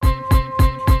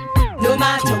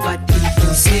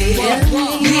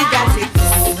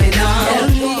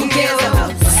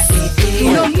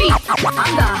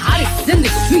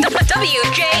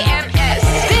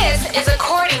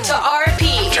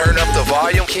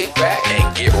kick back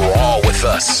and get raw with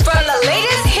us. From the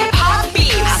latest hip-hop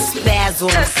beats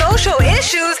to social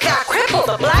issues that cripple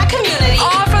the black community,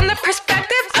 all from the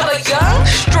perspective of a young,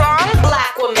 strong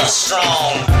black woman. A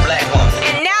strong black woman.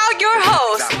 And now your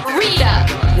host, Rita.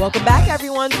 Welcome back,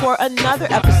 everyone, for another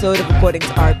episode of According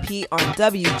to RP on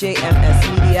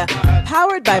WJMS Media,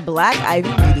 powered by Black Ivy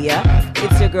Media.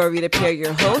 It's your girl, Rita Pierre,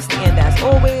 your host, and as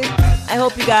always, I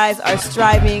hope you guys are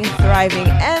striving, thriving,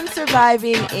 and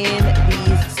surviving in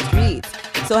these streets.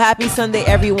 So happy Sunday,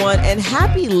 everyone, and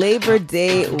happy Labor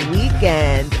Day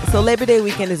weekend. So Labor Day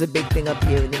weekend is a big thing up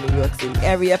here in the New York City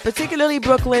area, particularly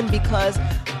Brooklyn, because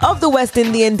of the West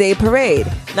Indian Day Parade.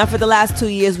 Now, for the last 2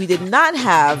 years, we did not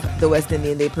have the West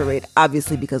Indian Day Parade,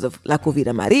 obviously because of La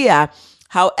Covida Maria.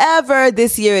 However,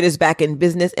 this year it is back in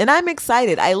business, and I'm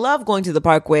excited. I love going to the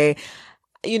Parkway.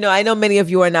 You know, I know many of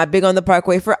you are not big on the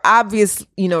Parkway for obvious,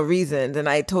 reasons, and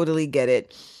I totally get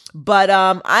it. But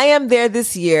I am there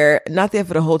this year, not there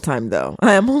for the whole time though.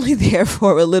 I am only there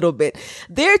for a little bit.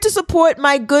 There to support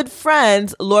my good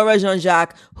friends, Laura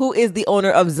Jean-Jacques, who is the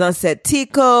owner of Zanset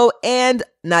Tico, and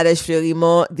Nadesh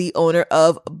Frérimo, the owner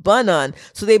of Banan.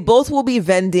 So they both will be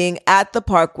vending at the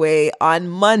Parkway on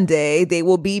Monday. They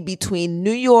will be between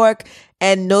New York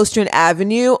and Nostrand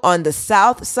Avenue on the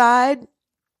south side.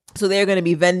 So they're going to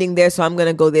be vending there. So I'm going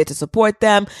to go there to support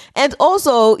them. And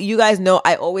also, you guys know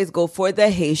I always go for the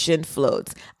Haitian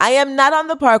floats. I am not on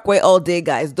the Parkway all day,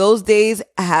 guys. Those days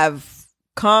have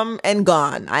come and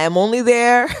gone. I am only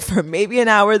there for maybe an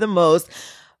hour the most.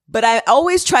 But I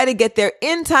always try to get there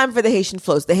in time for the Haitian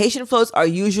floats. The Haitian floats are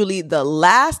usually the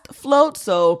last float.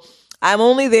 So I'm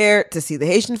only there to see the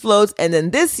Haitian floats. And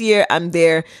then this year, I'm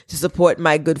there to support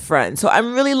my good friend. So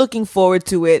I'm really looking forward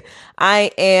to it.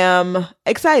 I am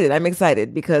excited. I'm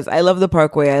excited because I love the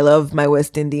Parkway. I love my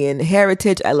West Indian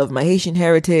heritage. I love my Haitian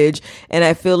heritage. And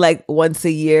I feel like once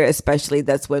a year, especially,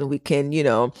 that's when we can,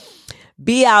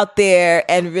 be out there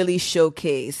and really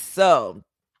showcase. So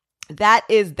that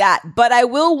is that. But I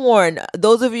will warn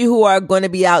those of you who are going to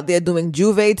be out there doing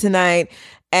Juve tonight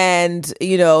and,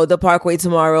 the Parkway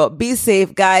tomorrow, be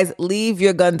safe, guys. Leave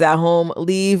your guns at home.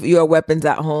 Leave your weapons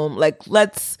at home. Like,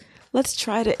 let's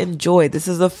try to enjoy. This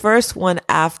is the first one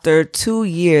after 2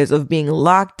 years of being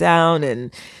locked down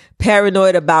and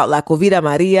paranoid about La Covida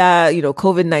Maria,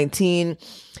 COVID-19.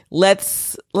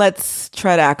 Let's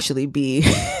try to actually be,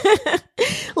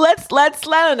 let's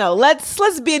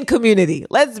be in community.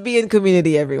 Let's be in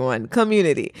community, everyone.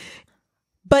 Community.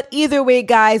 But either way,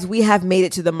 guys, we have made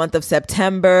it to the month of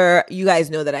September. You guys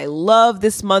know that I love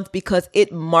this month because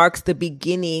it marks the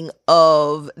beginning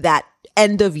of that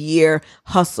end of year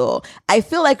hustle. I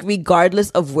feel like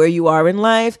regardless of where you are in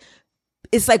life,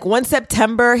 it's like once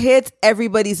September hits,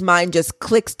 everybody's mind just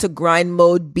clicks to grind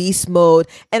mode, beast mode.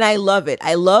 And I love it.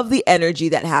 I love the energy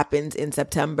that happens in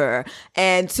September.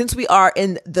 And since we are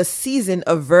in the season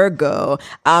of Virgo,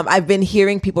 I've been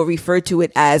hearing people refer to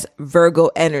it as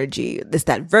Virgo energy. It's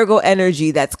that Virgo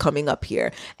energy that's coming up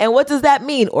here. And what does that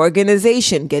mean?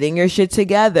 Organization, getting your shit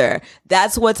together.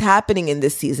 That's what's happening in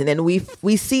this season. And we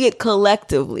see it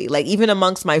collectively, like even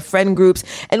amongst my friend groups.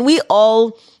 And we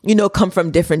all, come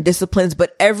from different disciplines,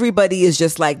 but everybody is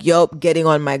just like, getting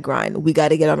on my grind. We got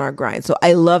to get on our grind. So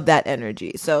I love that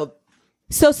energy. So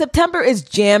September is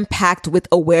jam-packed with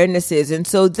awarenesses. And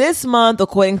so this month,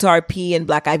 according to RP and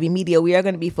Black Ivy Media, we are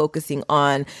going to be focusing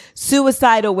on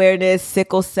suicide awareness,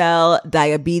 sickle cell,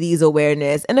 diabetes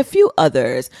awareness, and a few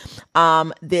others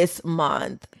this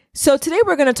month. So today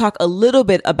we're going to talk a little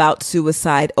bit about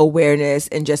suicide awareness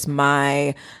and just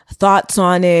my thoughts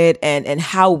on it and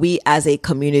how we as a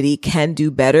community can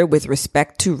do better with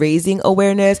respect to raising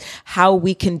awareness, how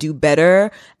we can do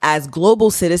better as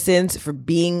global citizens for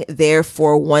being there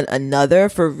for one another,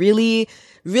 for really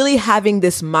having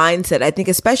this mindset. I think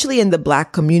especially in the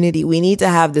Black community, we need to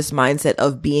have this mindset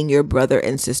of being your brother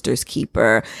and sister's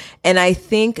keeper. And I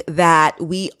think that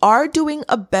we are doing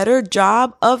a better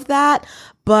job of that.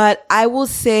 But I will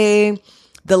say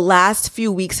the last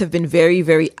few weeks have been very,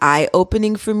 very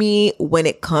eye-opening for me when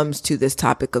it comes to this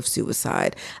topic of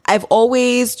suicide. I've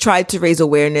always tried to raise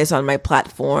awareness on my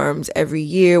platforms every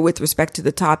year with respect to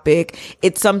the topic.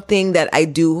 It's something that I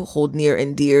do hold near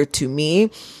and dear to me,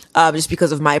 just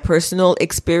because of my personal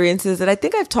experiences that I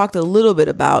think I've talked a little bit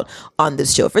about on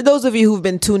this show. For those of you who've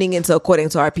been tuning into According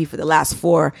to RP for the last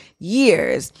 4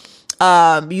 years,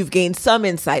 you've gained some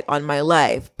insight on my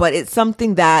life, but it's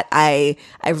something that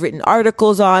I've written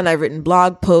articles on, I've written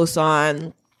blog posts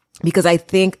on, because I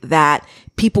think that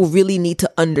people really need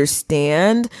to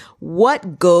understand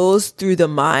what goes through the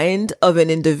mind of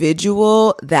an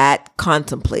individual that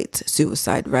contemplates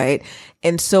suicide, right?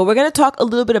 And so we're going to talk a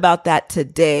little bit about that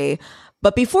today.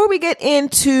 But before we get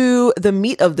into the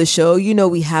meat of the show, you know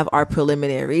we have our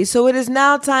preliminaries. So it is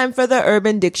now time for the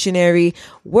Urban Dictionary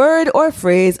word or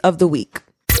phrase of the week.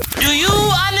 Do you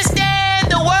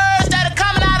understand the words that are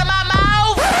coming out of my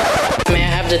mouth? May I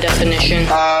have the definition?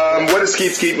 What does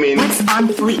skeet mean? What's on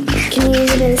fleek? Can you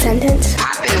use it in a sentence?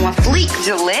 Poppin' on fleek,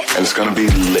 Gillette. And it's gonna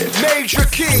be lit. Major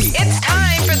key. It's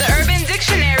time for the Urban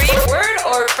Dictionary word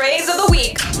or phrase of the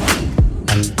week.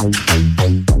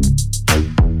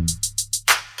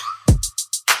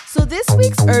 So this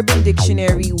week's Urban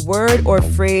Dictionary word or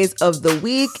phrase of the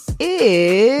week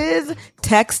is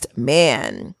text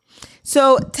man.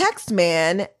 So text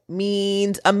man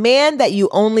means a man that you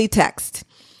only text.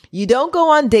 You don't go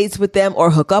on dates with them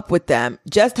or hook up with them.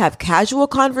 Just have casual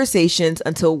conversations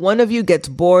until one of you gets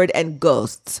bored and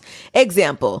ghosts.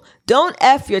 Example, don't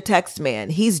F your text man.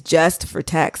 He's just for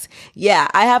text. Yeah,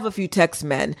 I have a few text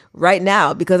men right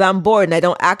now because I'm bored and I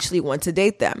don't actually want to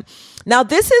date them. Now,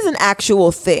 this is an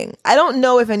actual thing. I don't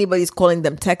know if anybody's calling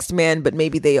them text man, but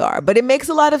maybe they are. But it makes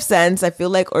a lot of sense. I feel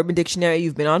like Urban Dictionary,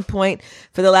 you've been on point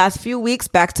for the last few weeks,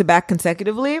 back to back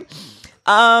consecutively.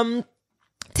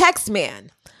 Text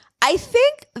man. I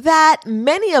think that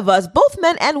many of us, both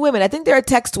men and women, I think there are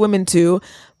text women too,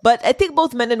 but I think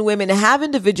both men and women have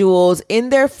individuals in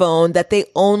their phone that they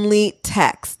only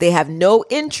text. They have no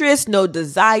interest, no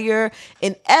desire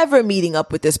in ever meeting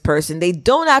up with this person. They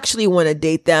don't actually want to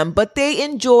date them, but they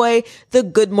enjoy the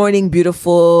good morning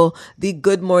beautiful, the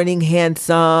good morning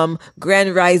handsome,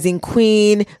 grand rising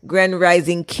queen, grand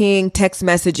rising king, text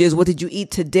messages. What did you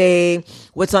eat today?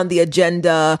 What's on the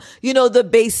agenda? You know, the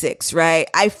basics, right?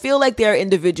 I feel like there are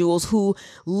individuals who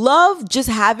love just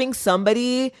having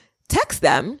somebody text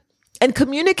them and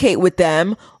communicate with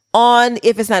them on,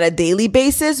 if it's not a daily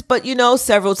basis, but, you know,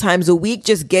 several times a week,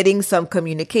 just getting some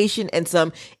communication and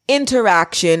some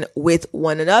interaction with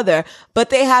one another. But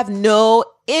they have no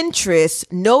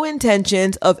interest, no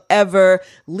intentions of ever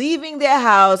leaving their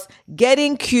house,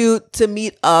 getting cute to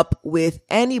meet up with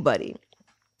anybody.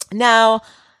 Now,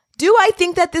 do I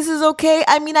think that this is okay?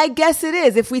 I mean, I guess it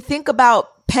is. If we think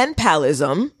about pen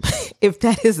palism, if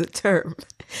that is a term.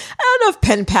 I don't know if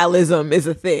pen palism is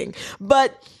a thing,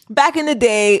 but back in the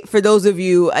day, for those of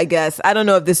you, I guess, I don't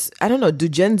know, do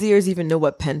Gen Zers even know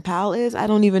what pen pal is? I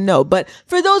don't even know. But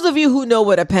for those of you who know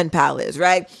what a pen pal is,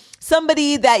 right?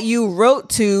 Somebody that you wrote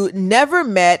to, never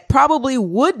met, probably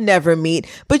would never meet,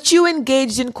 but you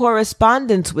engaged in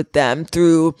correspondence with them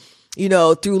through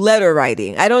letter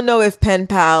writing. I don't know if pen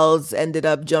pals ended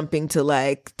up jumping to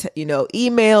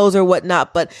emails or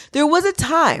whatnot, but there was a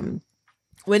time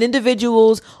when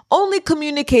individuals only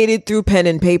communicated through pen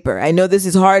and paper. I know this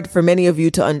is hard for many of you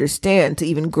to understand, to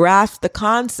even grasp the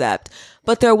concept,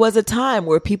 but there was a time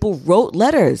where people wrote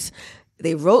letters.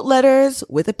 They wrote letters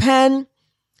with a pen,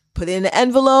 put it in an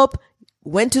envelope,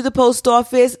 went to the post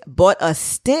office, bought a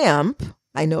stamp.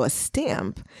 I know, a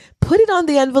stamp, put it on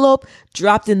the envelope,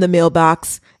 dropped in the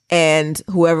mailbox, and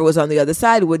whoever was on the other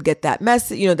side would get that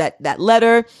message, that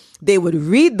letter. They would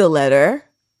read the letter.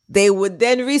 They would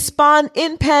then respond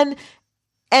in pen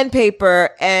and paper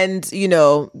and,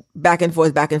 back and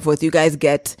forth. You guys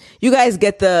get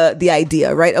the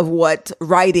idea, right? Of what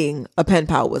writing a pen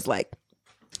pal was like.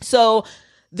 So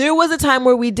there was a time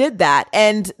where we did that.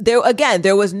 And there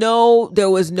was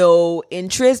no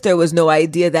interest. There was no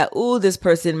idea that, this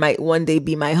person might one day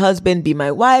be my husband, be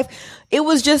my wife. It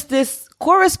was just this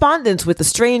correspondence with a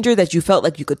stranger that you felt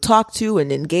like you could talk to and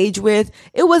engage with.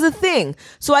 It was a thing.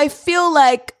 So I feel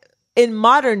like in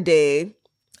modern day,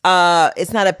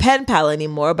 it's not a pen pal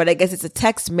anymore, but I guess it's a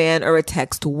text man or a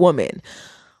text woman.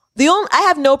 I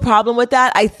have no problem with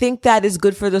that. I think that is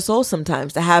good for the soul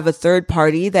sometimes to have a third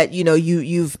party that,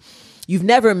 you've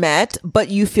never met, but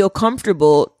you feel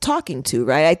comfortable talking to,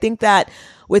 right? I think that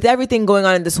with everything going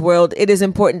on in this world, it is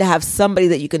important to have somebody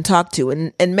that you can talk to.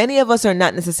 And many of us are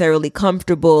not necessarily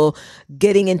comfortable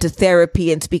getting into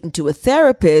therapy and speaking to a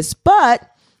therapist, but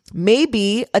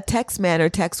maybe a text man or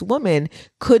text woman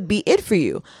could be it for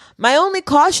you. My only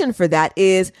caution for that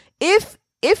is if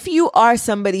you are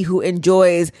somebody who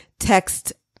enjoys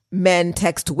text men,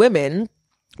 text women,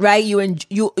 right?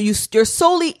 You're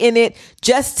solely in it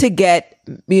just to get,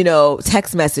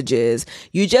 text messages.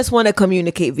 You just want to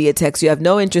communicate via text. You have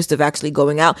no interest of actually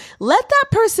going out. Let that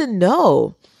person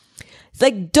know. It's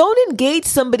like, don't engage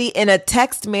somebody in a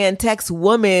text man, text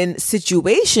woman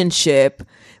situationship,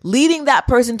 leading that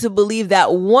person to believe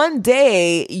that one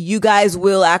day you guys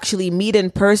will actually meet in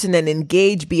person and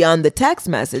engage beyond the text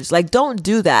message. Like, don't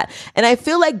do that. And I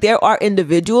feel like there are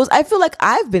individuals, I feel like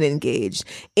I've been engaged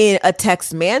in a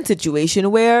text man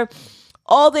situation where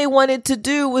all they wanted to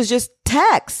do was just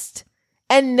text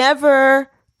and never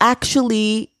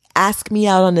actually ask me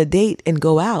out on a date and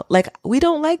go out. Like, we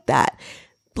don't like that.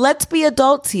 Let's be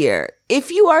adults here.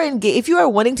 If you are engaged, if you are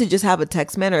wanting to just have a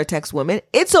text man or a text woman,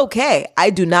 it's okay. I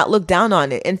do not look down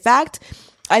on it. In fact,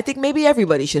 I think maybe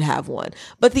everybody should have one.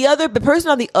 But the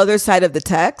person on the other side of the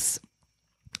text,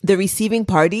 the receiving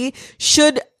party,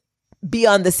 should be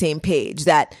on the same page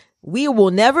that we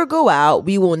will never go out,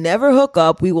 we will never hook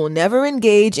up, we will never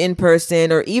engage in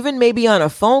person or even maybe on a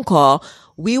phone call.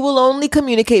 We will only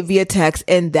communicate via text,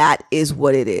 and that is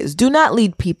what it is. Do not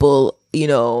lead people,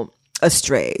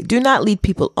 astray. Do not lead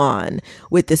people on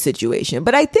with the situation.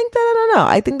 But I think that, I don't know.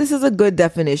 I think this is a good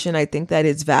definition. I think that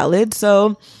it's valid.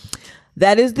 So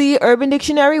that is the Urban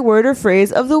Dictionary word or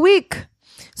phrase of the week.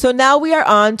 So now we are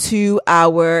on to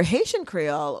our Haitian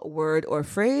Creole word or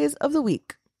phrase of the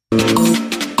week.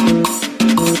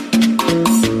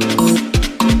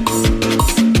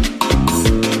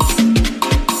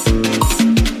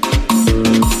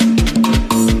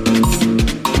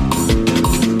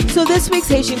 So this week's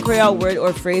Haitian Creole word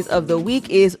or phrase of the week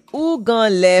is ou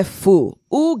gan le fou.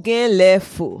 Ou gen le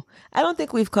fou. I don't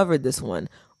think we've covered this one.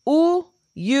 Ou,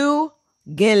 you,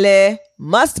 gen le,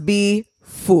 must be,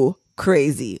 fou,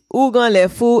 crazy. Ou gan le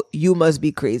fou, you must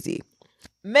be crazy.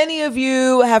 Many of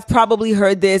you have probably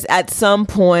heard this at some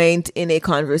point in a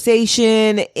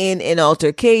conversation, in an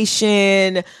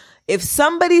altercation. If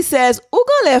somebody says, ou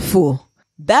gan le fou,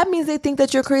 that means they think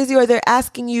that you're crazy, or they're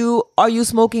asking you, are you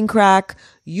smoking crack?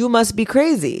 You must be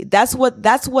crazy. That's what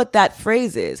that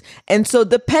phrase is. And so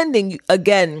depending,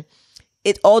 again,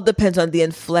 it all depends on the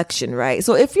inflection, right?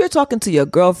 So if you're talking to your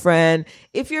girlfriend,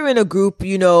 if you're in a group,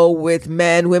 with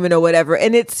men, women, or whatever,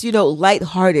 and it's,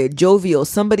 lighthearted, jovial,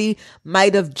 somebody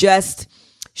might have just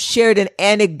shared an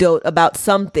anecdote about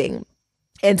something,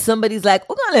 and somebody's like,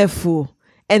 "Ou gan le fou,"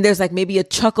 and there's like maybe a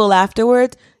chuckle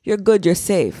afterwards, you're good, you're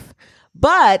safe.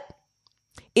 But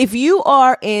if you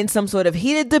are in some sort of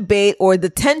heated debate or the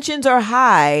tensions are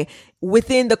high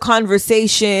within the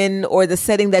conversation or the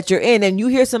setting that you're in, and you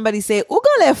hear somebody say, "Ou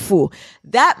gan le fou,"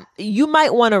 that you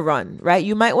might want to run, right?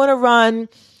 You might want to run.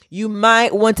 You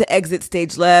might want to exit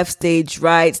stage left, stage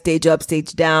right, stage up,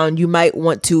 stage down. You might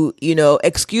want to,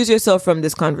 excuse yourself from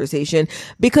this conversation,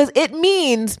 because it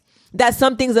means that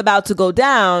something's about to go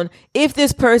down if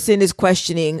this person is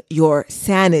questioning your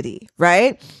sanity,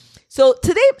 right? So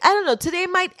today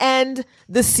might end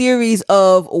the series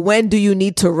of when do you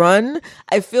need to run.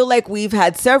 I feel like we've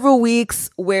had several weeks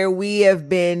where we have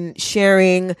been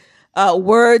sharing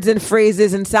words and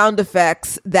phrases and sound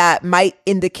effects that might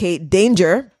indicate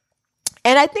danger.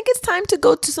 And I think it's time to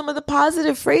go to some of the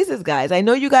positive phrases, guys. I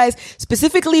know you guys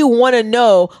specifically want to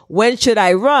know, when should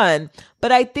I run?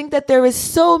 But I think that there is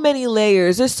so many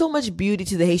layers. There's so much beauty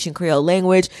to the Haitian Creole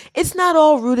language. It's not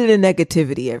all rooted in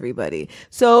negativity, everybody.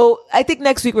 So I think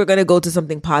next week we're going to go to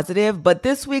something positive. But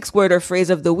this week's word or phrase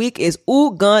of the week is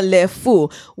ou gan le fou,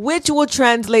 which will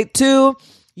translate to,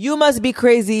 you must be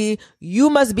crazy. You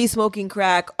must be smoking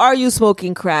crack. Are you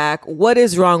smoking crack? What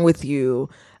is wrong with you?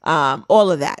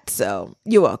 All of that. So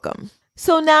you're welcome.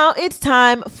 So now it's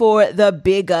time for the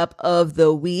big up of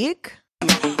the week.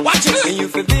 Watch it. And you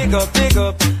feel big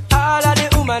up, all of the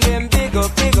woman them big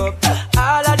up,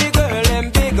 all of the girl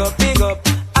them big up,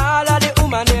 all of the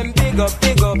woman them big up.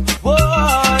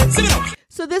 Whoa, sing it up.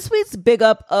 So this week's big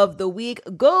up of the week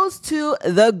goes to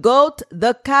the GOAT,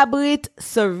 the Cabrit,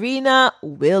 Serena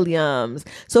Williams.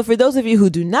 So for those of you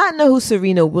who do not know who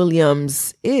Serena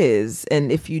Williams is,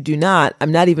 and if you do not,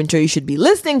 I'm not even sure you should be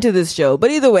listening to this show,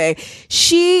 but either way,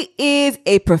 she is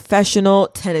a professional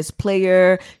tennis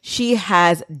player. She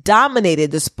has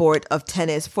dominated the sport of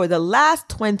tennis for the last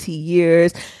 20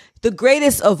 years, the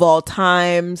greatest of all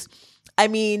times. I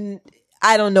mean,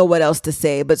 I don't know what else to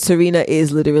say, but Serena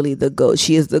is literally the GOAT.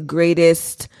 She is the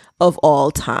greatest of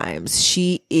all times.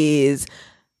 She is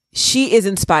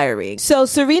inspiring. So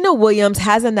Serena Williams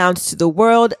has announced to the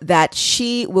world that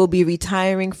she will be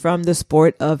retiring from the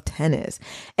sport of tennis.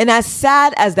 And as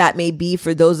sad as that may be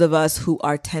for those of us who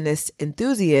are tennis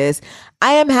enthusiasts,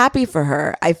 I am happy for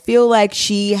her. I feel like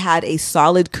she had a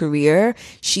solid career.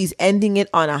 She's ending it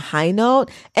on a high note,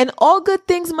 and all good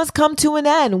things must come to an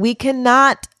end. We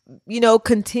cannot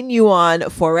continue on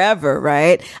forever,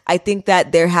 right? I think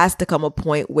that there has to come a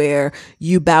point where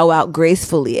you bow out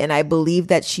gracefully. And I believe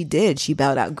that she did. She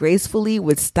bowed out gracefully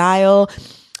with style,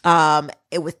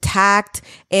 with tact.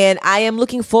 And I am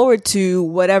looking forward to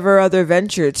whatever other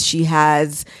ventures she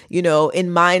has,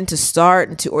 in mind to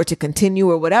start or to continue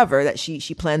or whatever that she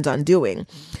plans on doing.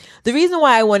 The reason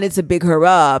why I wanted to big her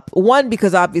up, one,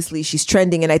 because obviously she's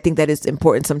trending, and I think that it's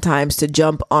important sometimes to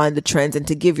jump on the trends and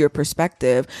to give your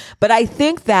perspective. But I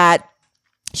think that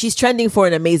she's trending for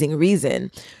an amazing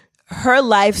reason. Her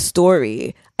life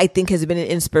story, I think, has been an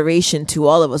inspiration to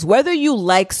all of us. Whether you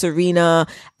like Serena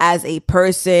as a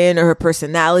person or her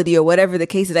personality or whatever the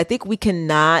case is, I think we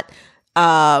cannot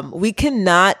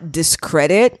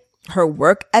discredit her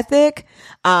work ethic,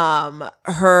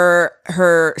 her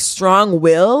strong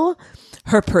will,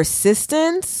 her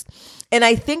persistence. And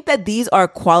I think that these are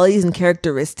qualities and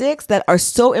characteristics that are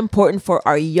so important for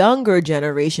our younger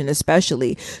generation,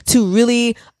 especially, to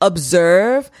really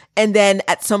observe and then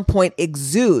at some point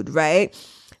exude, right?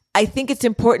 I think it's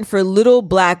important for little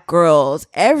Black girls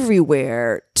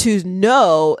everywhere to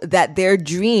know that their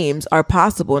dreams are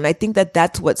possible. And I think that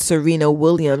that's what Serena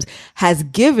Williams has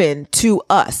given to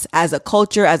us as a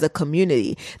culture, as a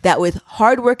community, that with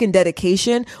hard work and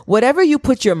dedication, whatever you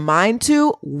put your mind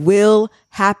to will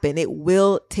happen. It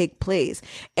will take place.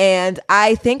 And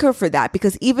I thank her for that,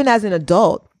 because even as an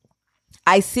adult,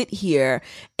 I sit here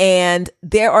and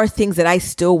there are things that I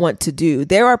still want to do.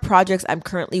 There are projects I'm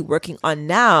currently working on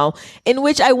now in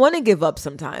which I want to give up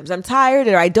sometimes. I'm tired,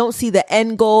 or I don't see the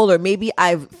end goal, or maybe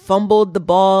I've fumbled the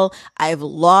ball, I've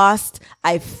lost,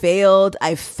 I've failed,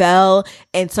 I fell.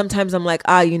 And sometimes I'm like,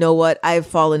 you know what? I've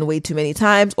fallen way too many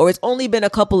times, or it's only been a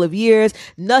couple of years.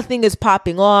 Nothing is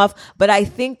popping off. But I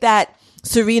think that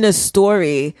Serena's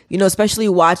story, you know, especially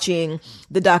watching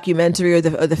the documentary or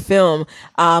the film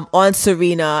on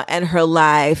Serena and her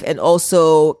life, and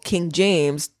also King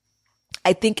James,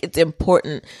 I think it's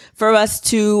important for us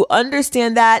to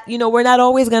understand that, you know, we're not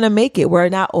always going to make it. We're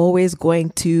not always going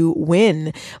to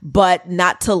win, but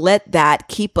not to let that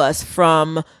keep us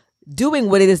from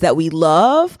doing what it is that we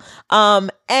love,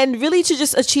 and really to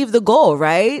just achieve the goal,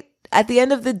 right? At the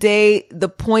end of the day, the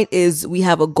point is we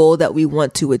have a goal that we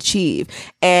want to achieve,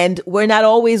 and we're not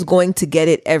always going to get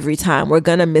it every time. We're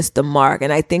going to miss the mark.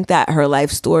 And I think that her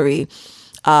life story,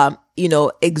 you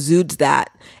know, exudes that.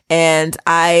 And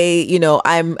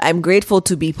I'm grateful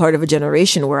to be part of a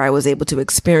generation where I was able to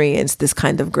experience this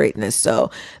kind of greatness. So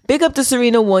big up to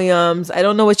Serena Williams. I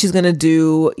don't know what she's going to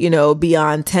do, you know,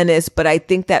 beyond tennis, but I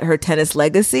think that her tennis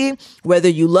legacy, whether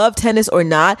you love tennis or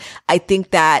not, I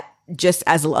think that just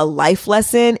as a life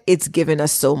lesson, it's given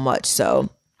us so much. So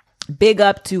big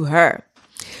up to her.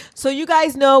 So you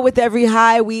guys know, with every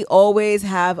high, we always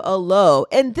have a low.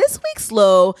 And this week's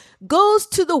low goes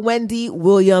to the Wendy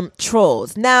Williams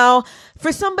trolls. Now,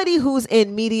 for somebody who's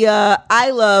in media, I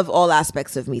love all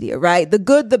aspects of media, right? The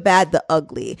good, the bad, the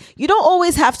ugly. You don't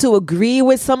always have to agree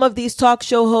with some of these talk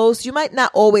show hosts. You might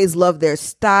not always love their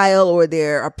style or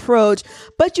their approach,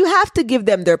 but you have to give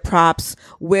them their props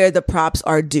where the props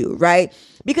are due, right?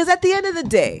 Because at the end of the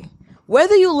day,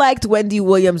 whether you liked Wendy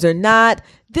Williams or not,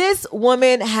 this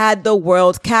woman had the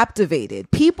world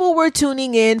captivated. People were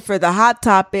tuning in for the hot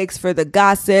topics, for the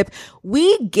gossip.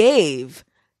 We gave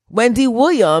Wendy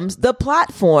Williams the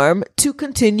platform to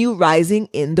continue rising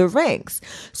in the ranks.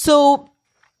 So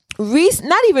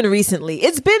not even recently,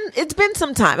 it's been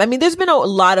some time. I mean, there's been a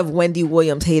lot of Wendy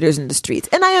Williams haters in the streets,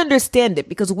 and I understand it,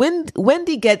 because when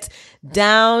Wendy gets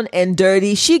down and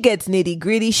dirty, she gets nitty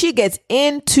gritty, she gets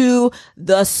into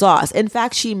the sauce. In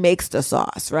fact, she makes the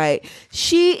sauce, right?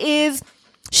 She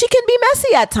can be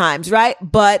messy at times, right?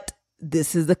 But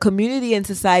this is the community and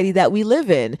society that we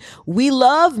live in. We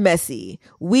love messy.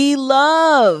 We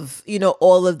love, you know,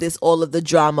 all of this, all of the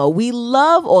drama. We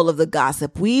love all of the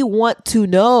gossip. We want to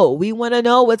know. We want to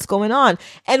know what's going on.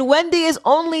 And Wendy is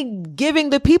only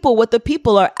giving the people what the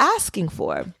people are asking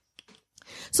for.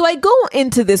 So I go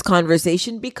into this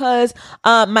conversation because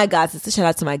my god sister, shout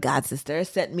out to my god sister,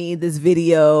 sent me this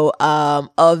video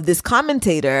of this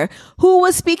commentator who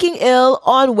was speaking ill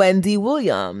on Wendy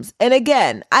Williams. And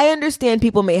again, I understand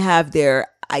people may have their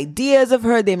ideas of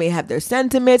her, they may have their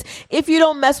sentiments. If you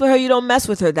don't mess with her, you don't mess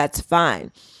with her. That's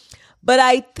fine. But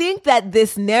I think that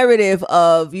this narrative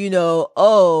of, you know,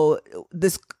 oh,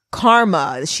 this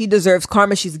karma, she deserves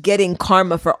karma, she's getting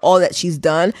karma for all that she's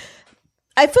done.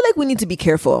 I feel like we need to be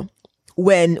careful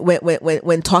when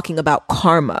talking about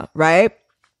karma, right?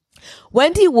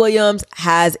 Wendy Williams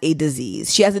has a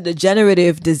disease. She has a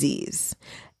degenerative disease.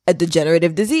 A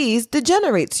degenerative disease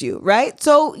degenerates you, right?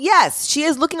 So yes, she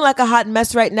is looking like a hot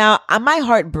mess right now. My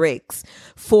heart breaks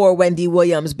for Wendy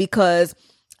Williams, because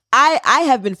I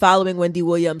have been following Wendy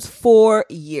Williams for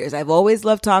years. I've always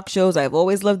loved talk shows. I've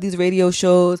always loved these radio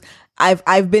shows.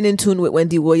 I've been in tune with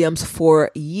Wendy Williams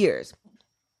for years.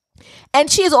 And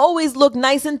she has always looked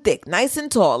nice and thick, nice and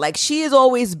tall. Like, she has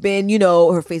always been, you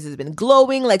know, her face has been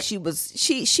glowing. Like, she was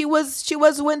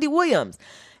Wendy Williams.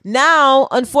 Now,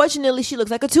 unfortunately, she looks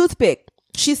like a toothpick.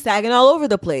 She's sagging all over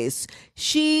the place.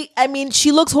 She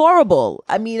looks horrible.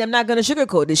 I mean, I'm not going to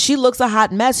sugarcoat it. She looks a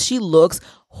hot mess. She looks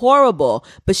horrible.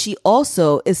 But she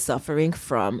also is suffering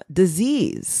from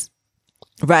disease,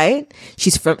 right?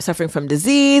 She's suffering from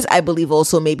disease. I believe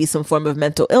also maybe some form of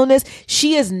mental illness.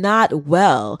 She is not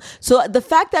well. So the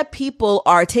fact that people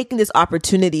are taking this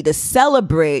opportunity to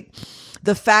celebrate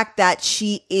the fact that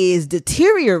she is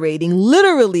deteriorating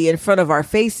literally in front of our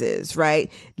faces,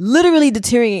 right? Literally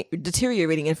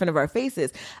deteriorating in front of our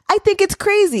faces. I think it's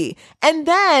crazy. And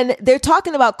then they're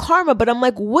talking about karma, but I'm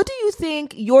like, what do you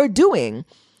think you're doing?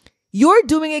 You're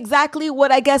doing exactly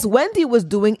what I guess Wendy was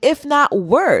doing, if not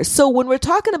worse. So when we're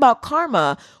talking about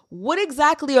karma, what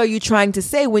exactly are you trying to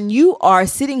say when you are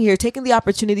sitting here taking the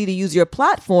opportunity to use your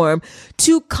platform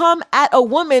to come at a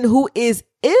woman who is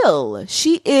ill?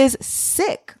 She is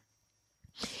sick.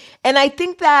 And I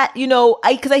think that,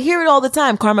 because I hear it all the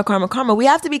time, karma, karma, karma. We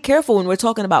have to be careful when we're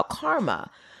talking about karma.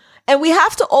 And we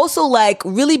have to also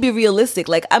really be realistic.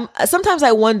 Sometimes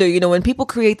I wonder, when people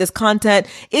create this content,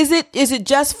 is it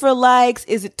just for likes?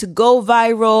 Is it to go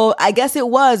viral? I guess it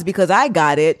was because I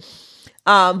got it.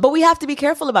 But we have to be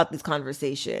careful about these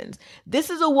conversations. This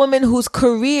is a woman whose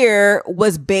career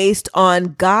was based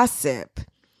on gossip.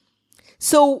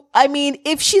 So, I mean,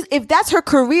 if that's her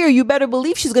career, you better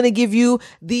believe she's going to give you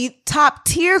the top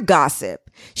tier gossip.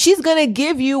 She's going to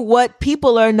give you what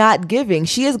people are not giving.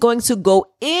 She is going to go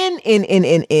in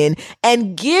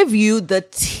and give you the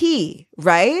tea,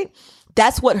 right?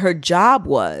 That's what her job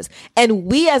was. And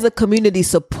we as a community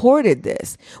supported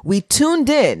this. We tuned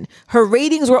in. Her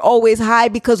ratings were always high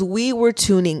because we were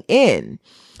tuning in.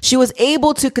 She was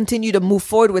able to continue to move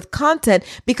forward with content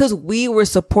because we were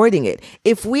supporting it.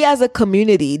 If we as a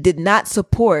community did not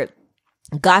support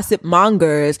gossip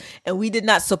mongers and we did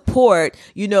not support,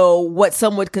 what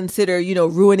some would consider,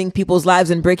 ruining people's lives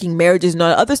and breaking marriages and all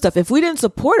that other stuff, if we didn't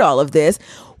support all of this,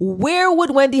 where would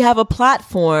Wendy have a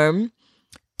platform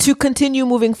to continue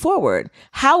moving forward?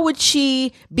 How would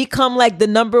she become the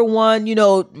number one,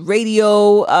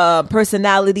 radio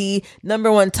personality,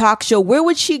 number one talk show? Where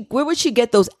would she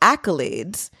get those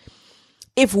accolades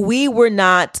if we were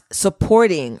not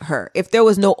supporting her? If there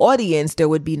was no audience, there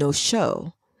would be no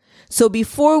show. So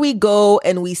before we go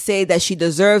and we say that she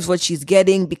deserves what she's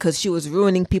getting because she was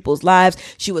ruining people's lives,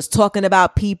 she was talking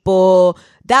about people,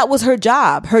 that was her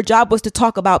job. Her job was to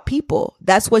talk about people.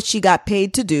 That's what she got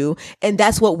paid to do. And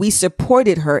that's what we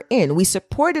supported her in. We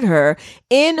supported her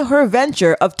in her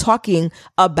venture of talking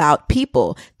about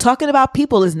people. Talking about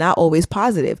people is not always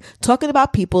positive. Talking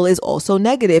about people is also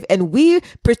negative. And we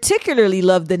particularly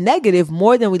love the negative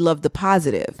more than we love the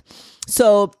positive.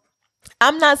 So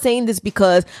I'm not saying this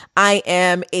because I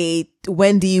am a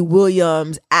Wendy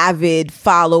Williams avid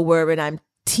follower and I'm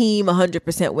team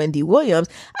 100% Wendy Williams.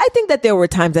 I think that there were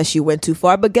times that she went too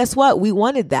far, but guess what? We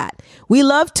wanted that. We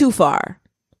loved too far.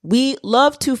 We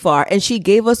loved too far, and she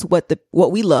gave us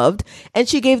what we loved, and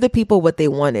she gave the people what they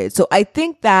wanted. So I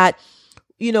think that,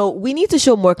 we need to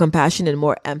show more compassion and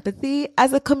more empathy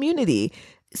as a community.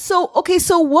 So, okay,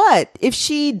 so what? If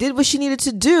she did what she needed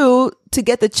to do to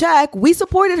get the check, we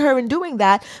supported her in doing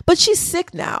that, but she's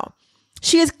sick now.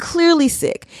 She is clearly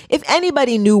sick. If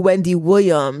anybody knew Wendy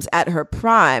Williams at her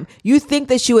prime, you think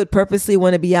that she would purposely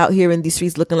want to be out here in these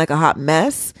streets looking like a hot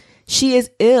mess? She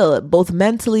is ill, both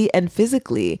mentally and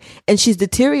physically, and she's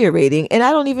deteriorating. And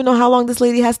I don't even know how long this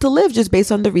lady has to live just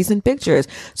based on the recent pictures.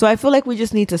 So I feel like we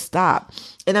just need to stop.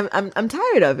 And I'm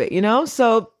tired of it,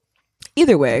 So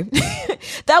either way,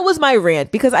 that was my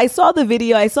rant because I saw the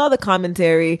video, I saw the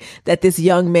commentary that this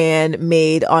young man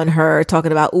made on her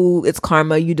talking about, ooh, it's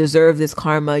karma. You deserve this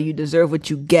karma. You deserve what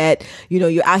you get.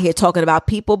 You're out here talking about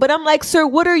people. But I'm like, sir,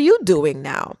 what are you doing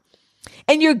now?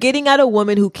 And you're getting at a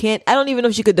woman who I don't even know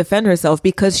if she could defend herself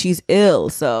because she's ill.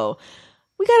 So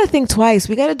we got to think twice.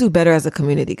 We got to do better as a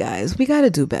community, guys. We got to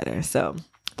do better. So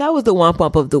that was the womp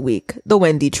womp of the week, the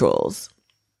Wendy trolls.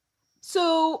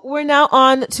 So we're now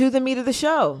on to the meat of the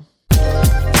show.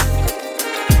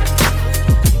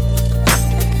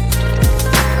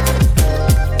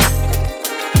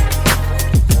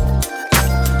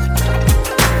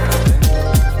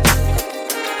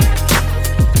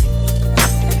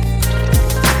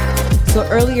 So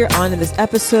earlier on in this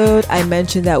episode, I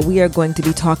mentioned that we are going to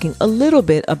be talking a little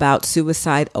bit about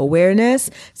suicide awareness.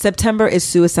 September is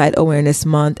Suicide Awareness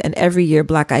Month, and every year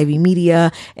Black Ivy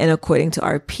Media and according to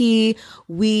RP,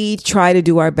 we try to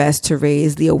do our best to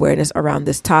raise the awareness around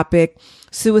this topic.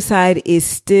 suicide is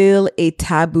still a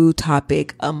taboo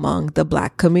topic among the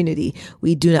Black community.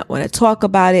 We do not want to talk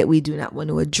about it. We do not want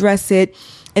to address it.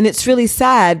 And it's really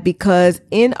sad because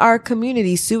in our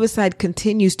community, suicide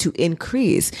continues to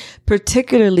increase,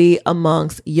 particularly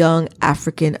amongst young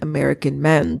African American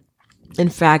men. In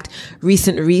fact,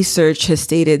 recent research has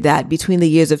stated that between the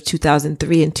years of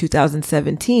 2003 and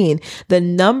 2017, the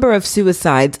number of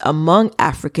suicides among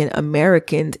African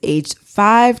Americans aged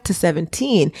 5 to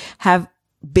 17 have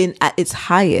been at its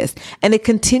highest, and it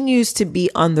continues to be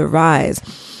on the rise.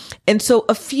 And so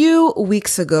a few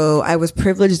weeks ago, I was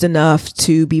privileged enough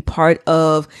to be part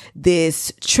of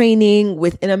this training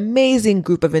with an amazing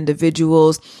group of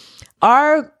individuals.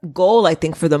 Our goal, I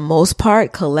think, for the most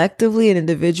part, collectively and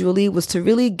individually, was to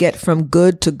really get from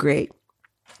good to great.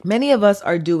 Many of us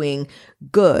are doing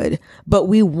good, but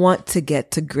we want to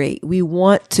get to great. We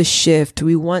want to shift.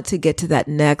 We want to get to that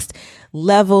next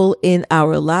level in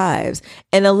our lives.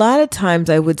 And a lot of times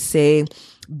I would say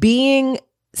being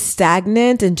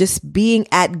stagnant and just being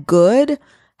at good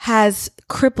has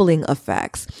crippling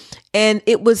effects. And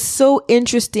it was so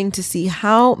interesting to see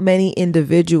how many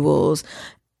individuals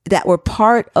that were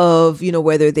part of,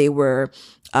 whether they were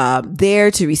there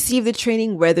to receive the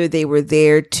training, whether they were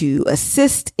there to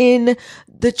assist in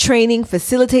the training,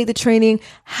 facilitate the training,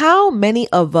 how many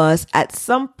of us at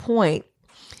some point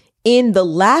in the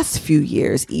last few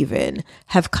years even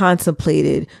have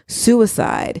contemplated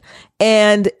suicide.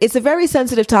 And it's a very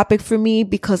sensitive topic for me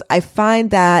because I find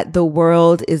that the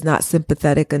world is not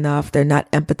sympathetic enough. They're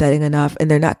not empathetic enough, and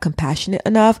they're not compassionate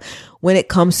enough when it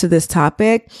comes to this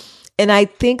topic. And I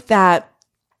think that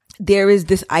there is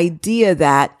this idea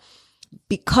that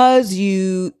because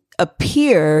you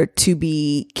appear to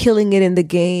be killing it in the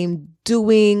game,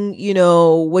 doing,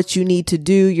 what you need to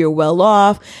do, you're well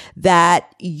off,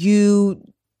 that you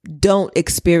don't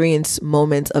experience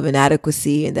moments of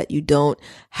inadequacy and that you don't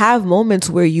have moments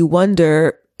where you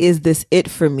wonder, is this it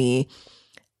for me?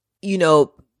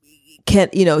 Is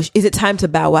it time to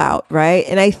bow out? Right.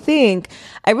 And I think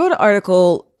I wrote an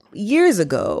article years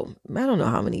ago. I don't know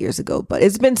how many years ago, but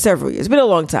it's been several years. It's been a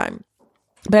long time.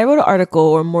 But I wrote an article,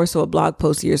 or more so a blog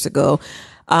post years ago,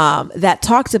 that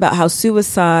talks about how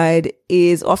suicide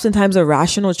is oftentimes a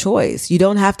rational choice. You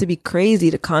don't have to be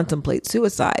crazy to contemplate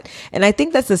suicide. And I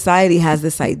think that society has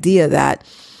this idea that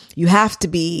you have to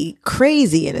be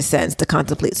crazy in a sense to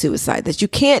contemplate suicide, that you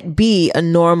can't be a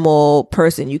normal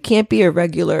person. You can't be a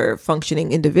regular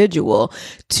functioning individual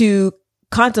to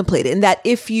contemplate it. And that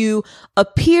if you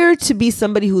appear to be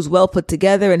somebody who's well put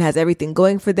together and has everything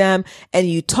going for them, and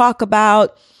you talk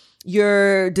about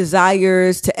your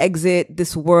desires to exit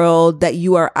this world, that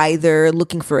you are either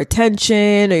looking for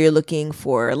attention or you're looking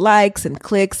for likes and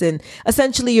clicks, and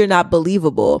essentially you're not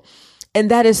believable.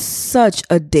 And that is such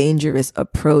a dangerous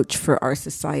approach for our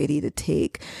society to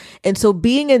take. And so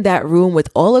being in that room with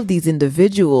all of these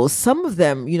individuals, some of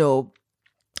them,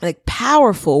 like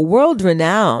powerful,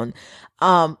 world-renowned,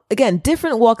 again,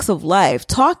 different walks of life,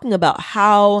 talking about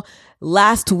how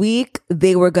last week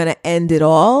they were going to end it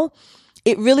all.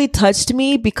 It really touched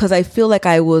me because I feel like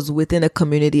I was within a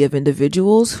community of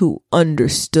individuals who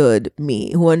understood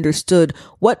me, who understood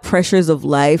what pressures of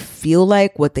life feel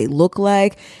like, what they look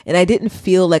like. And I didn't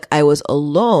feel like I was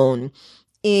alone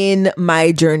in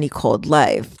my journey called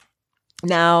life.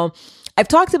 Now, I've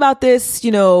talked about this,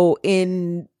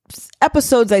 in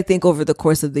episodes, I think, over the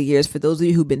course of the years. For those of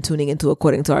you who've been tuning into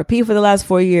According to RP for the last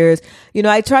 4 years,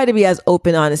 I try to be as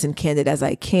open, honest, and candid as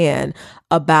I can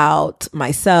about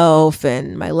myself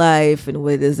and my life and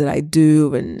what it is that I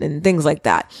do and things like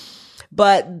that.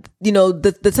 But,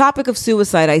 the topic of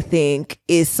suicide, I think,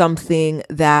 is something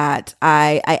that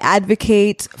I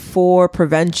advocate for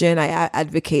prevention. I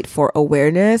advocate for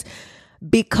awareness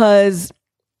because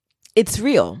it's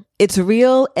real. It's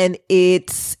real, and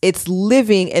it's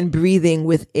living and breathing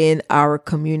within our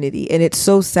community. And it's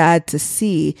so sad to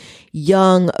see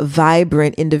young,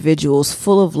 vibrant individuals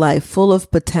full of life, full of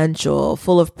potential,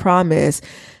 full of promise,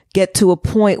 get to a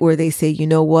point where they say, you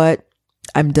know what?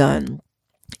 I'm done.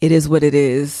 It is what it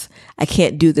is. I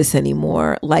can't do this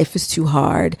anymore. Life is too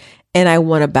hard, and I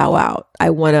want to bow out. I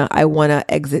want to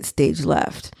exit stage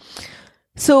left.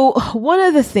 So one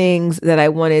of the things that I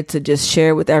wanted to just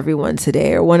share with everyone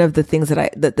today, or one of the things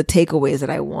that the takeaways that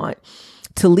I want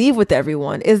to leave with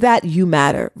everyone, is that you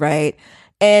matter, right?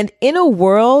 And in a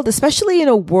world, especially in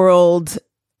a world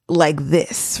like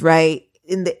this, right?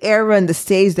 In the era and the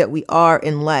stage that we are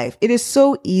in life, it is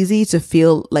so easy to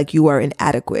feel like you are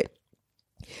inadequate.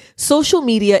 Social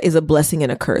media is a blessing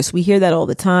and a curse. We hear that all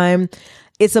the time.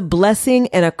 It's a blessing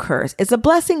and a curse. It's a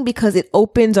blessing because it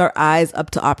opens our eyes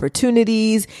up to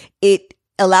opportunities. It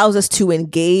allows us to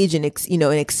engage and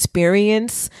and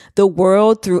experience the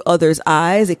world through others'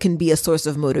 eyes. It can be a source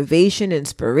of motivation,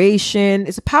 inspiration.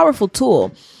 It's a powerful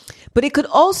tool, but it could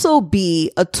also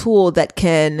be a tool that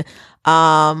can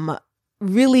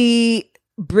really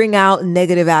bring out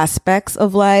negative aspects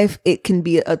of life. It can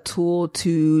be a tool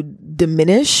to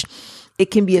diminish. It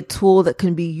can be a tool that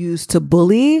can be used to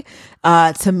bully,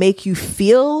 to make you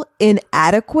feel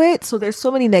inadequate. So there's so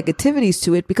many negativities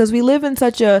to it because we live in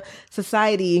such a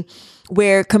society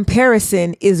where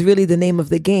comparison is really the name of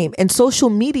the game. And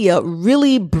social media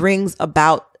really brings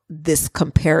about this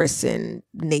comparison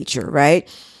nature, right?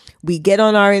 We get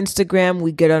on our Instagram,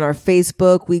 we get on our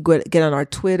Facebook, we get on our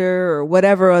Twitter or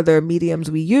whatever other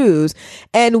mediums we use.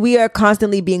 And we are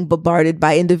constantly being bombarded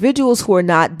by individuals who are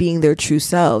not being their true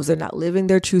selves. They're not living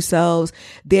their true selves.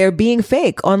 They're being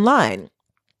fake online.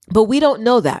 But we don't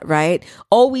know that, right?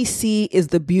 All we see is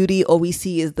the beauty. All we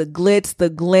see is the glitz,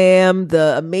 the glam,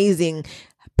 the amazing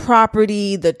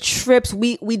property, the trips.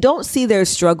 We don't see their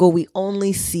struggle. We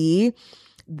only see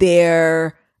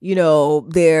their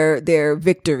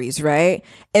victories, right?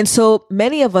 And so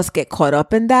many of us get caught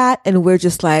up in that, and we're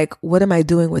just like, what am I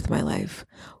doing with my life?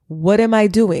 What am I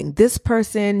doing? This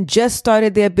person just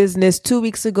started their business 2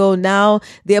 weeks ago. Now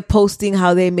they're posting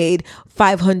how they made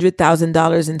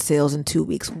 $500,000 in sales in 2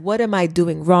 weeks. What am I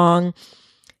doing wrong?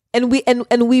 And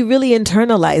we really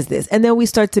internalize this, and then we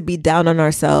start to be down on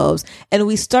ourselves, and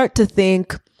we start to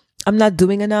think, I'm not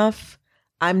doing enough.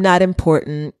 I'm not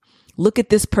important. Look at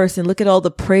this person. Look at all the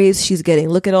praise she's getting.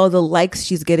 Look at all the likes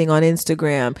she's getting on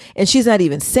Instagram. And she's not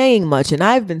even saying much. And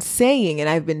I've been saying and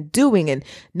I've been doing, and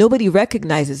nobody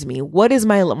recognizes me. What is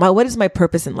my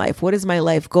purpose in life? What is my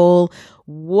life goal?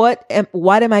 What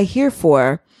am I here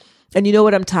for? And you know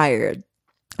what? I'm tired.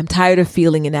 I'm tired of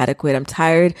feeling inadequate. I'm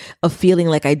tired of feeling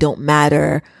like I don't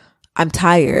matter. I'm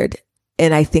tired.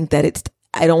 And I think that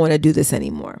I don't want to do this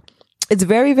anymore. It's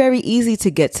very, very easy to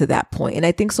get to that point. And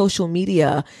I think social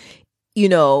media,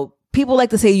 people like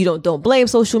to say you don't blame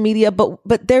social media,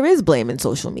 but there is blame in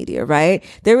social media, right?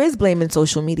 There is blame in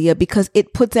social media because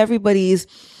it puts everybody's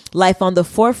life on the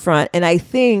forefront. And I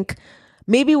think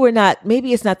maybe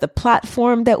it's not the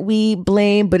platform that we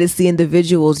blame, but it's the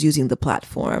individuals using the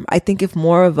platform. I think if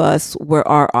more of us were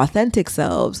our authentic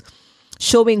selves,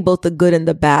 showing both the good and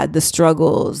the bad, the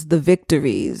struggles, the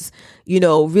victories,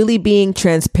 really being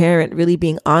transparent, really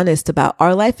being honest about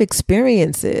our life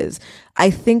experiences.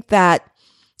 I think that,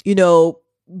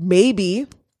 maybe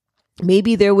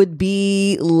there would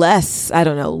be less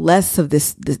of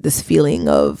this feeling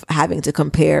of having to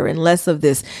compare, and less of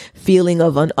this feeling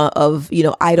of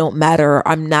I don't matter, or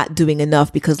I'm not doing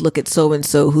enough because look at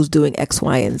so-and-so who's doing X,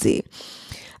 Y, and Z.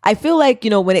 I feel like,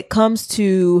 when it comes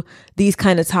to these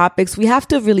kind of topics, we have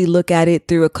to really look at it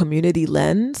through a community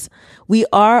lens. We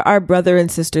are our brother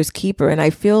and sister's keeper. And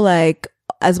I feel like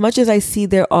as much as I see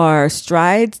there are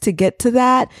strides to get to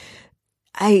that,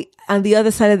 on the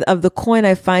other side of the coin,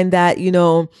 I find that,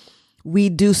 we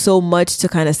do so much to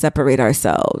kind of separate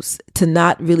ourselves, to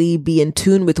not really be in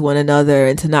tune with one another,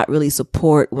 and to not really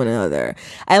support one another.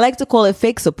 I like to call it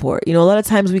fake support. A lot of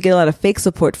times we get a lot of fake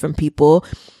support from people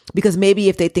because maybe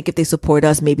if they support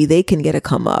us, maybe they can get a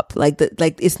come up. Like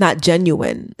it's not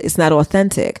genuine. It's not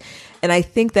authentic. And I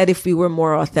think that if we were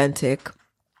more authentic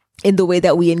in the way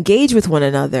that we engage with one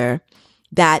another,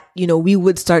 that, we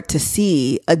would start to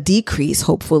see a decrease,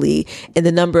 hopefully, in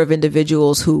the number of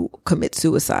individuals who commit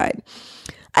suicide.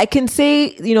 I can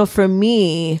say, for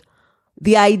me,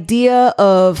 the idea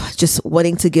of just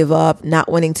wanting to give up, not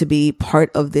wanting to be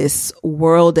part of this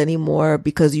world anymore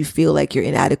because you feel like you're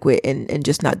inadequate and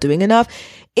just not doing enough,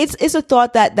 it's a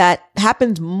thought that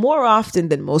happens more often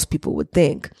than most people would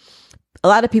think. A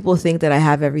lot of people think that I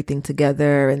have everything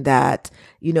together and that,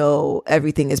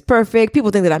 everything is perfect.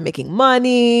 People think that I'm making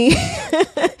money.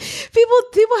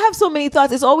 People have so many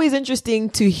thoughts. It's always interesting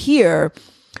to hear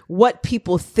what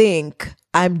people think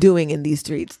I'm doing in these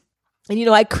streets. And,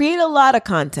 I create a lot of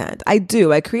content. I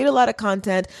do. I create a lot of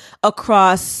content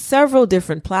across several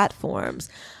different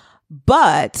platforms,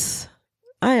 but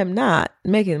I am not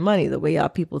making money the way y'all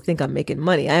people think I'm making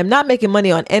money. I am not making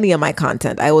money on any of my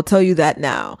content. I will tell you that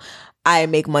now. I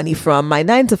make money from my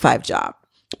 9-to-5 job,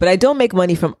 but I don't make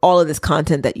money from all of this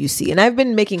content that you see. And I've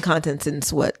been making content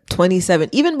since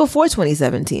even before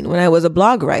 2017 when I was a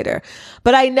blog writer,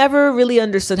 but I never really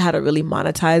understood how to really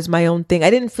monetize my own thing. I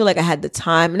didn't feel like I had the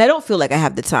time, and I don't feel like I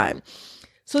have the time.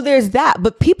 So there's that.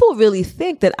 But people really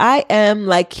think that I am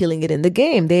like killing it in the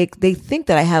game. They think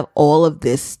that I have all of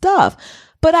this stuff,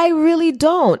 but I really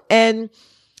don't. And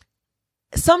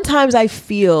sometimes I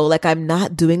feel like I'm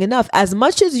not doing enough. As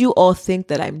much as you all think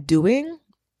that I'm doing,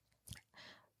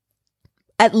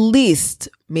 at least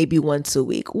maybe once a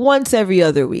week, once every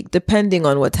other week, depending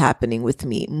on what's happening with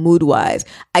me mood wise.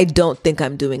 I don't think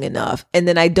I'm doing enough. And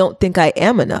then I don't think I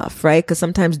am enough, right? Because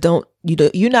sometimes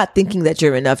you're not thinking that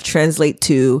you're enough translate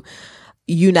to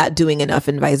you not doing enough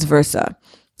and vice versa.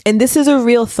 And this is a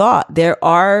real thought. There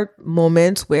are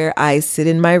moments where I sit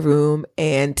in my room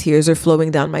and tears are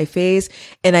flowing down my face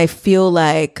and I feel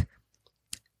like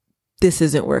this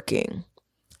isn't working.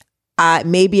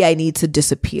 Maybe I need to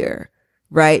disappear,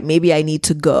 right? Maybe I need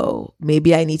to go.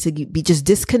 Maybe I need to just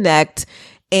disconnect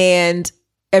and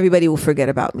everybody will forget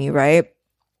about me, right?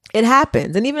 It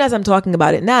happens. And even as I'm talking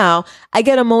about it now, I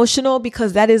get emotional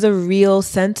because that is a real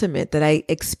sentiment that I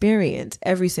experience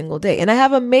every single day. And I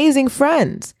have amazing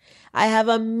friends. I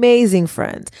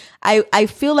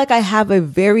feel like I have a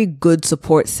very good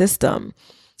support system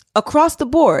across the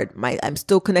board. I'm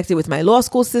still connected with my law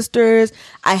school sisters.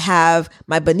 I have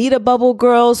my Bonita Bubble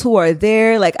girls who are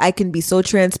there. Like I can be so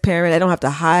transparent. I don't have to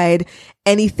hide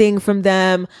anything from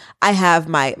them. I have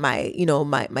my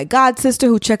god sister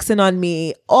who checks in on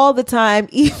me all the time,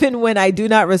 even when I do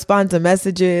not respond to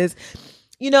messages.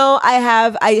 I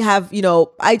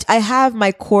have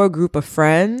my core group of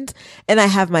friends and I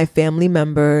have my family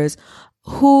members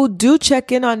who do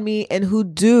check in on me and who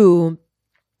do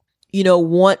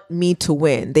want me to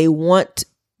win. They want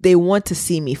to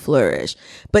see me flourish.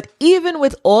 But even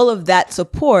with all of that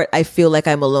support, I feel like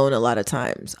I'm alone a lot of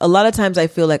times. A lot of times I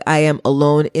feel like I am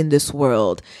alone in this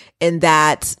world and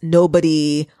that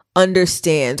nobody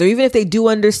understands. Or even if they do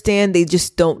understand, they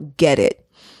just don't get it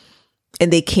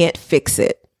and they can't fix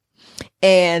it.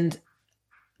 And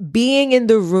being in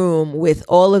the room with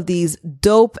all of these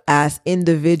dope ass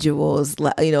individuals,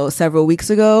 several weeks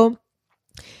ago,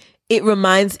 it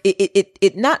reinforced,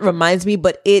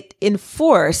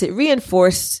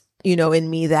 in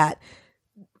me that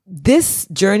this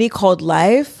journey called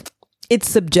life, it's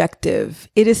subjective.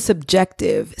 It is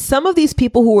subjective. Some of these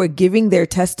people who are giving their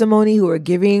testimony, who are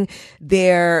giving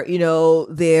their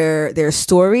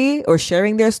story or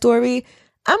sharing their story,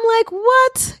 I'm like,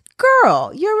 what?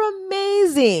 Girl, you're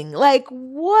amazing. Like,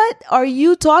 what are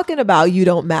you talking about? You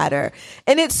don't matter.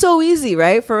 And it's so easy,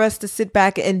 right? For us to sit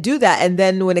back and do that. And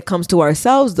then when it comes to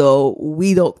ourselves, though,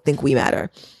 we don't think we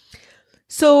matter.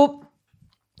 So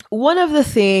one of the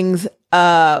things,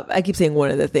 I keep saying one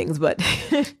of the things, but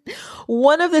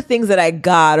one of the things that I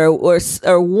got or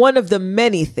one of the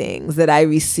many things that I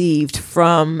received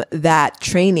from that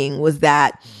training was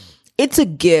that it's a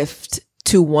gift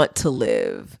to want to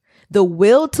live. The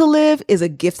will to live is a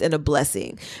gift and a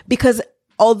blessing, because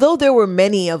although there were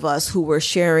many of us who were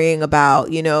sharing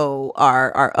about,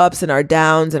 our ups and our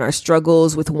downs and our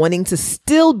struggles with wanting to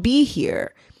still be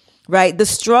here, right? The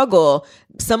struggle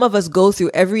some of us go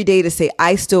through every day to say,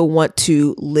 I still want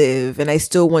to live and I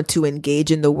still want to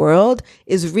engage in the world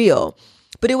is real.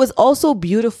 But it was also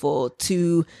beautiful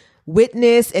to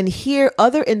witness and hear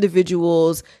other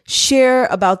individuals share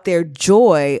about their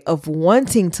joy of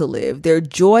wanting to live, their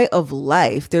joy of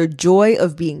life, their joy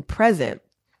of being present,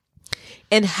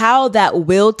 and how that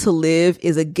will to live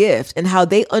is a gift, and how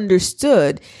they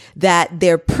understood that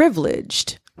they're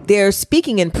privileged. They're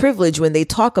speaking in privilege when they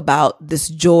talk about this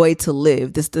joy to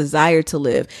live, this desire to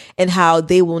live, and how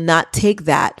they will not take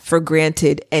that for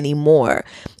granted anymore.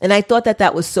 And I thought that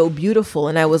that was so beautiful.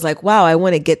 And I was like, wow, I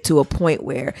want to get to a point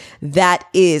where that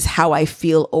is how I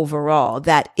feel overall,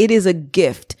 that it is a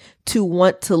gift to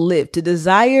want to live, to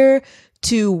desire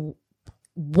to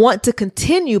want to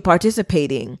continue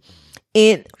participating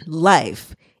in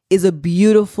life is a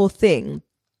beautiful thing.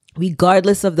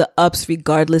 Regardless of the ups,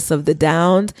 regardless of the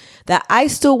downs, that I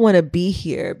still want to be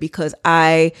here because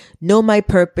I know my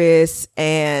purpose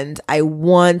and I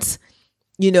want,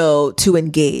 to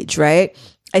engage, right?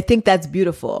 I think that's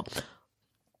beautiful.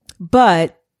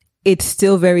 But it's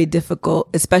still very difficult,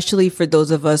 especially for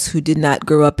those of us who did not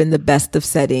grow up in the best of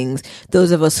settings,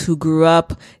 those of us who grew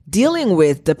up dealing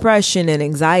with depression and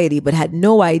anxiety, but had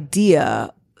no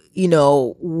idea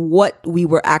what we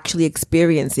were actually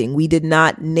experiencing. We did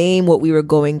not name what we were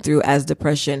going through as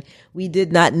depression. We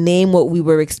did not name what we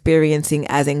were experiencing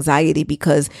as anxiety,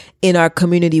 because in our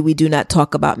community, we do not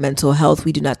talk about mental health.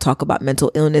 We do not talk about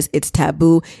mental illness. It's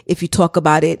taboo. If you talk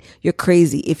about it, you're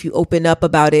crazy. If you open up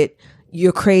about it,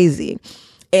 you're crazy.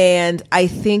 And I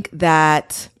think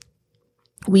that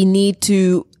we need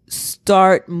to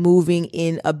start moving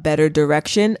in a better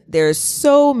direction. There's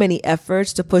so many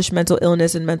efforts to push mental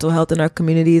illness and mental health in our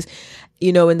communities,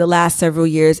 in the last several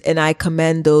years. And I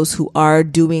commend those who are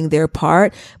doing their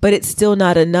part, but it's still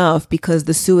not enough because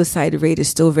the suicide rate is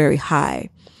still very high.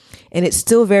 And it's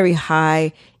still very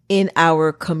high in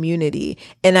our community.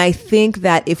 And I think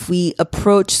that if we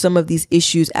approach some of these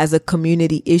issues as a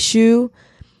community issue,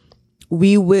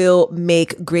 we will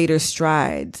make greater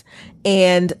strides.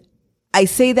 And I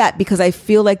say that because I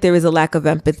feel like there is a lack of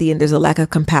empathy and there's a lack of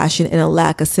compassion and a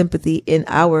lack of sympathy in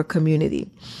our community.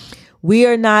 We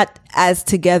are not as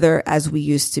together as we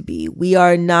used to be. We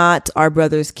are not our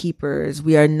brother's keepers.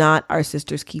 We are not our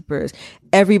sister's keepers.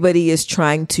 Everybody is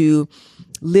trying to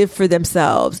live for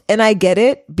themselves. And I get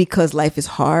it, because life is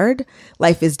hard,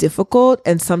 life is difficult,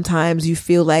 and sometimes you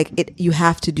feel like you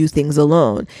have to do things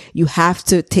alone. You have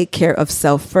to take care of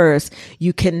self first.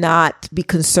 You cannot be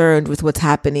concerned with what's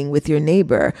happening with your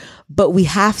neighbor, but we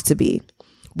have to be.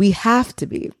 We have to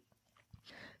be.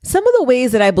 Some of the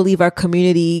ways that I believe our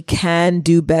community can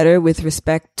do better with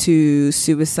respect to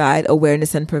suicide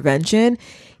awareness and prevention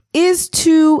is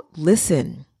to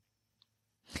listen.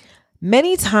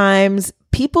 Many times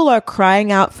people are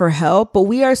crying out for help, but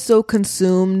we are so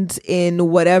consumed in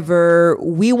whatever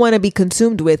we want to be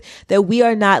consumed with that we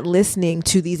are not listening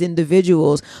to these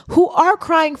individuals who are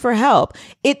crying for help.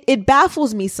 It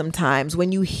baffles me sometimes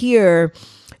when you hear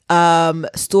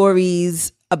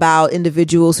stories about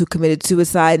individuals who committed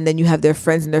suicide, and then you have their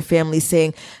friends and their family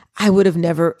saying, I would have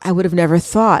never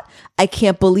thought. I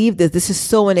can't believe this. This is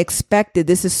so unexpected.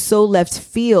 This is so left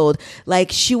field.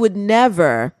 Like, she would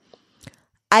never.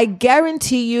 I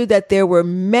guarantee you that there were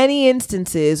many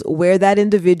instances where that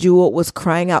individual was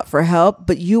crying out for help,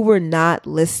 but you were not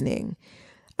listening.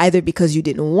 Either because you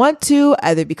didn't want to,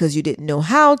 either because you didn't know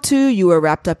how to, you were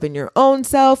wrapped up in your own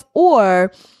self,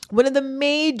 or one of the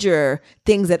major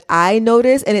things that I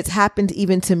notice, and it's happened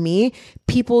even to me,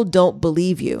 people don't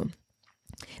believe you.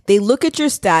 They look at your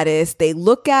status, they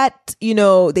look at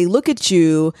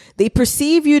you, they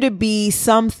perceive you to be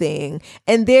something,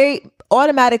 and they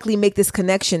automatically make this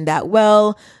connection that,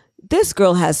 well, this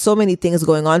girl has so many things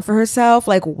going on for herself.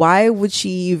 Like, why would she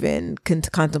even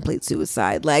contemplate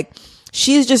suicide? Like,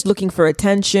 she's just looking for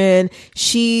attention.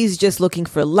 She's just looking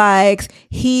for likes.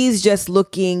 He's just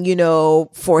looking,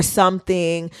 for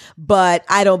something. But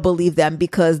I don't believe them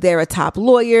because they're a top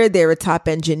lawyer. They're a top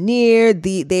engineer.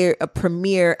 They're a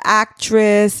premier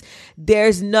actress.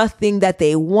 There's nothing that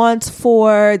they want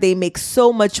for. They make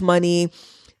so much money.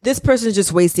 This person's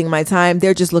just wasting my time.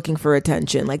 They're just looking for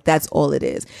attention. Like, that's all it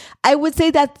is. I would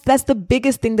say that that's the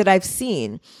biggest thing that I've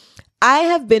seen. I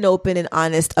have been open and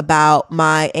honest about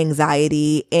my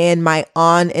anxiety and my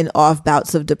on and off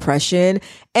bouts of depression.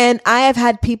 And I have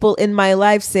had people in my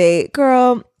life say,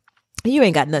 girl, you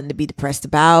ain't got nothing to be depressed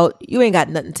about. You ain't got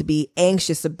nothing to be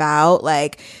anxious about.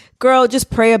 Like, girl,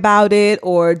 just pray about it,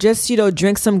 or just,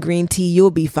 drink some green tea. You'll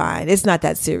be fine. It's not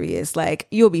that serious. Like,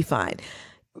 you'll be fine.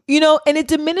 And it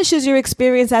diminishes your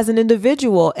experience as an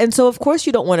individual. And so, of course,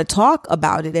 you don't want to talk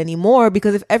about it anymore,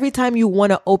 because if every time you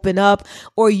want to open up,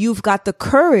 or you've got the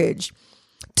courage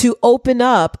to open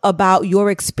up about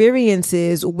your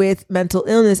experiences with mental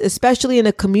illness, especially in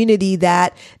a community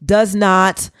that does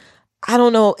not, I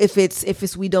don't know if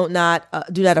it's we do not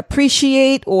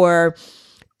appreciate or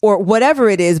whatever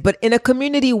it is, but in a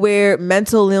community where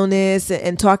mental illness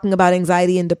and talking about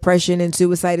anxiety and depression and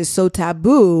suicide is so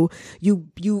taboo,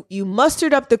 you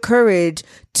mustered up the courage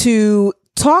to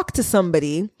talk to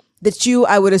somebody that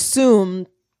I would assume,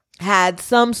 had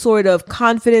some sort of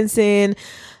confidence in,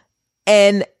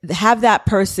 and have that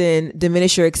person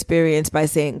diminish your experience by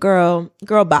saying, girl,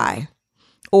 bye.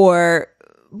 Or,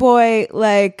 boy,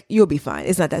 like, you'll be fine.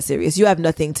 It's not that serious. You have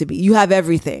nothing to be. You have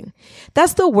everything.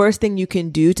 That's the worst thing you can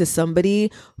do to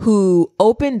somebody who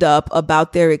opened up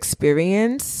about their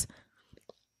experience.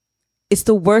 It's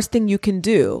the worst thing you can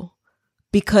do,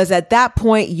 because at that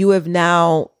point you have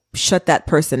now shut that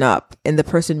person up, and the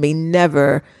person may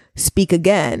never speak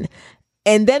again.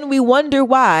 And then we wonder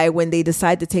why, when they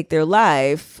decide to take their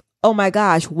life, oh my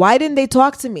gosh, why didn't they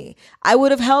talk to me? I would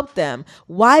have helped them.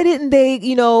 Why didn't they,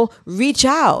 reach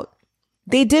out?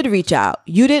 They did reach out.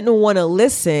 You didn't want to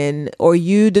listen, or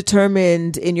you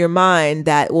determined in your mind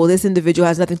that, well, this individual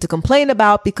has nothing to complain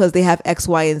about because they have X,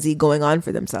 Y, and Z going on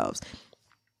for themselves.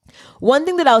 One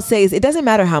thing that I'll say is, it doesn't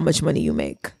matter how much money you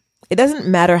make. It doesn't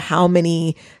matter how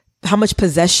much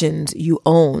possessions you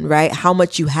own, right? How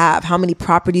much you have, how many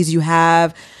properties you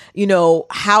have,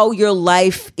 how your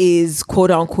life is,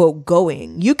 quote unquote,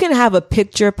 going. You can have a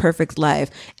picture perfect life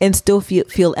and still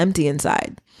feel empty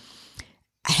inside.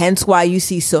 Hence why you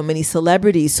see so many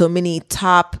celebrities, so many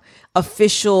top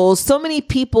officials, so many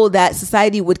people that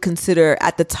society would consider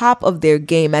at the top of their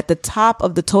game, at the top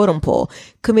of the totem pole,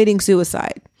 committing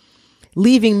suicide,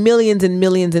 leaving millions and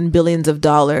millions and billions of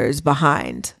dollars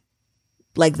behind.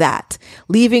 Like that,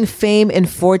 leaving fame and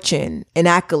fortune and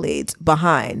accolades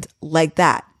behind like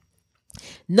that.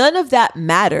 None of that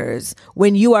matters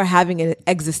when you are having an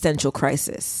existential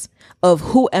crisis of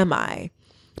who am I?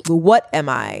 What am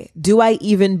I? Do I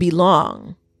even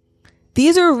belong?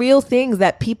 These are real things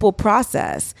that people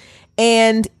process.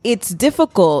 And it's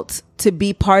difficult to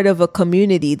be part of a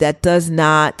community that does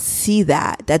not see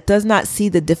that does not see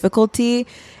the difficulty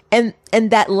and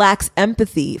that lacks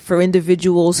empathy for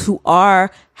individuals who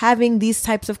are having these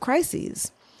types of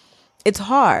crises. It's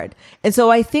hard. And so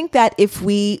I think that if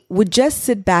we would just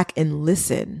sit back and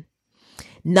listen,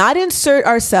 not insert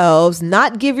ourselves,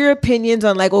 not give your opinions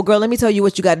on like, oh girl, let me tell you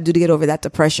what you got to do to get over that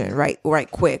depression, right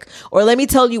quick. Or let me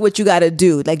tell you what you got to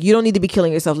do. Like, you don't need to be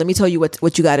killing yourself. Let me tell you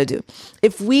what you got to do.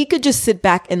 If we could just sit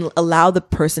back and allow the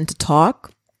person to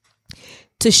talk,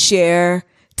 to share,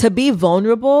 to be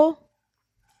vulnerable,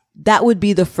 that would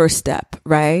be the first step,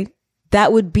 right?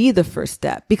 That would be the first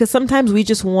step, because sometimes we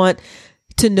just want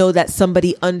to know that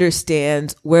somebody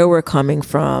understands where we're coming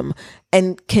from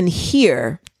and can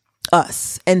hear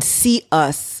us and see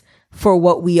us for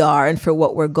what we are and for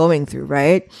what we're going through,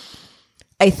 right?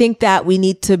 I think that we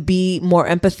need to be more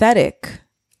empathetic.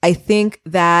 I think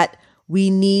that we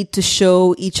need to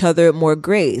show each other more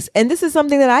grace. And this is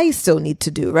something that I still need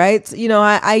to do, right? You know,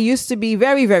 I used to be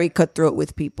very, very cutthroat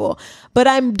with people, but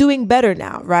I'm doing better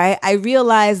now, right? I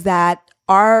realize that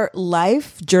our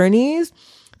life journeys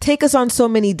take us on so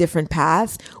many different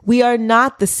paths. We are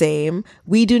not the same.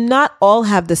 We do not all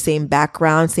have the same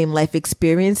background, same life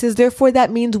experiences. Therefore, that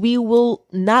means we will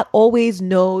not always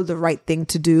know the right thing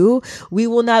to do. We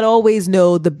will not always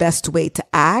know the best way to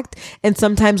act. And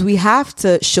sometimes we have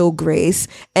to show grace,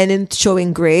 and in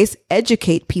showing grace,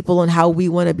 educate people on how we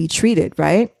want to be treated,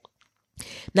 right?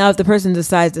 Now, if the person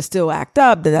decides to still act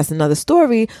up, then that's another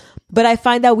story. But I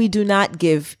find that we do not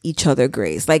give each other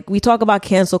grace. Like, we talk about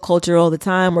cancel culture all the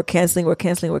time. We're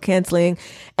canceling.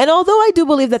 And although I do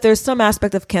believe that there's some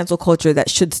aspect of cancel culture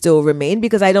that should still remain,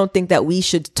 because I don't think that we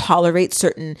should tolerate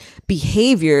certain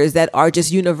behaviors that are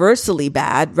just universally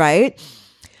bad, right?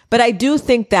 But I do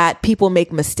think that people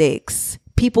make mistakes.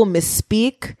 People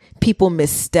misspeak. People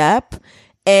misstep.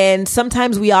 And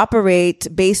sometimes we operate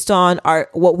based on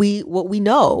what we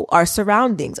know, our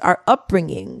surroundings, our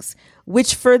upbringings,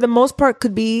 which for the most part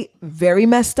could be very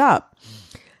messed up.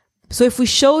 So if we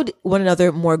showed one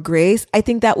another more grace, I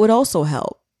think that would also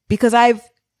help, because I've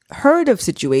heard of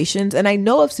situations and I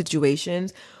know of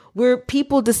situations where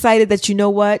people decided that, you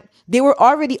know what, they were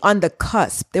already on the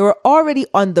cusp. They were already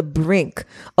on the brink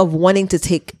of wanting to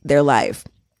take their life.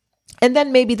 And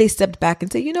then maybe they stepped back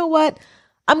and said, you know what?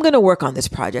 I'm going to work on this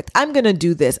project. I'm going to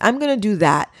do this. I'm going to do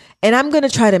that. And I'm going to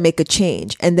try to make a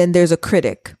change. And then there's a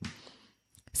critic.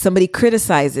 Somebody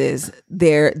criticizes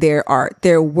their art,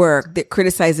 their work, that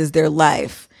criticizes their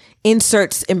life,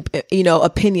 inserts,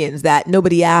 opinions that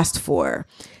nobody asked for,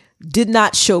 did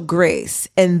not show grace.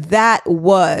 And that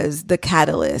was the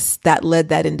catalyst that led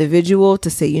that individual to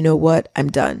say, you know what, I'm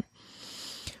done.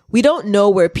 We don't know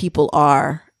where people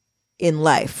are in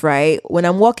life, right? When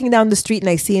I'm walking down the street and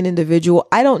I see an individual,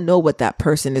 I don't know what that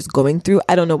person is going through.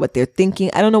 I don't know what they're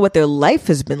thinking. I don't know what their life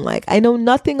has been like. I know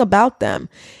nothing about them.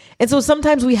 And so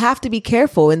sometimes we have to be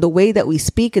careful in the way that we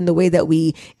speak and the way that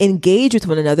we engage with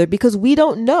one another, because we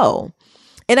don't know.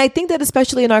 And I think that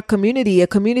especially in our community, a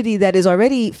community that is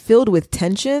already filled with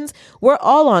tensions, we're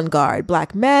all on guard.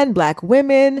 Black men, Black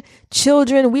women,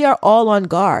 children, we are all on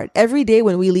guard. Every day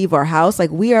when we leave our house, like,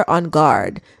 we are on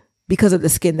guard because of the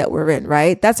skin that we're in,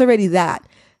 right? That's already that.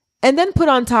 And then put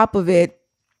on top of it,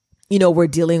 we're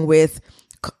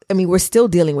still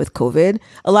dealing with COVID.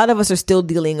 A lot of us are still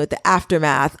dealing with the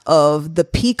aftermath of the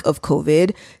peak of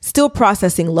COVID, still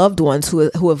processing loved ones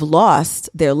who have lost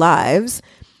their lives,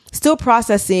 still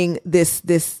processing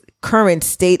this current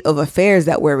state of affairs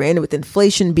that we're in, with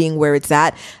inflation being where it's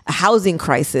at, a housing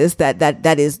crisis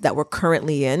that we're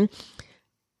currently in,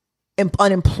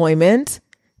 unemployment.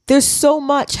 There's so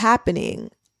much happening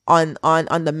on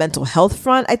the mental health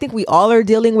front. I think we all are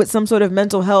dealing with some sort of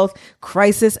mental health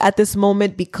crisis at this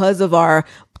moment because of our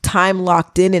time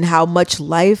locked in and how much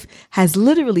life has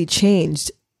literally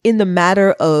changed in the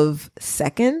matter of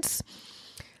seconds.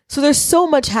 So there's so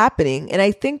much happening. And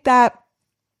I think that,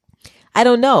 I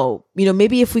don't know,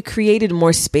 maybe if we created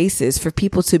more spaces for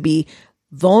people to be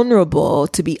vulnerable,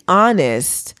 to be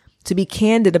honest, to be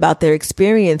candid about their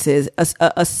experiences,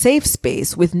 a safe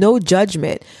space with no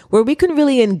judgment, where we can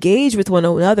really engage with one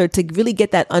another to really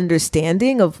get that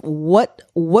understanding of what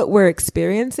we're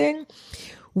experiencing,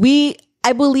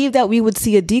 I believe that we would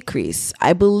see a decrease.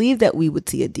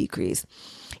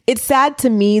 It's sad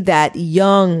to me that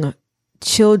young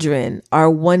children are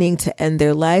wanting to end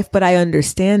their life, but I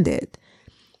understand it.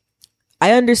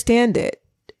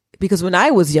 Because when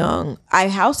I was young, I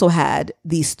also had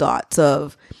these thoughts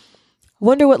of,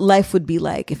 wonder what life would be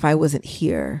like if I wasn't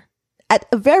here. At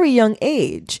a very young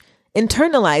age,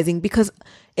 internalizing, because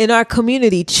in our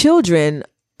community, children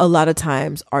a lot of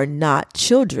times are not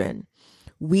children.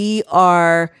 We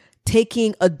are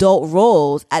taking adult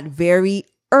roles at very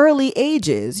early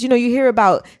ages. You know, you hear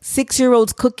about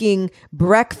 6-year-olds cooking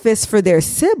breakfast for their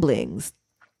siblings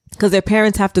because their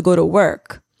parents have to go to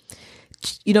work.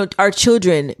 You know, our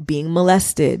children being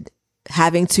molested,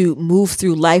 having to move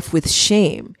through life with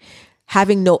shame,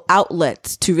 having no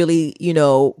outlets to really, you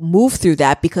know, move through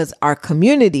that because our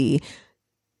community,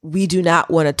 we do not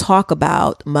want to talk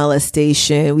about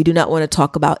molestation. We do not want to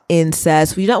talk about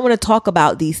incest. We do not want to talk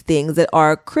about these things that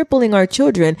are crippling our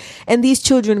children. And these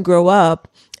children grow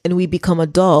up and we become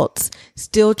adults,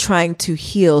 still trying to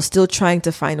heal, still trying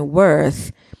to find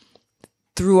worth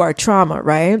through our trauma,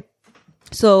 right?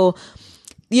 So,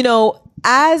 you know,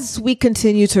 as we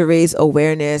continue to raise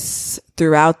awareness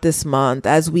throughout this month,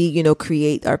 as we, you know,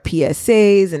 create our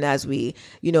PSAs and as we,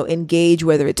 you know, engage,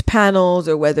 whether it's panels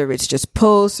or whether it's just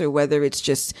posts or whether it's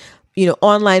just, you know,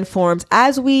 online forums,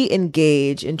 as we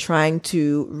engage in trying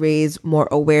to raise more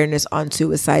awareness on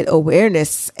suicide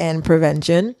awareness and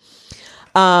prevention,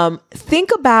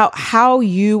 think about how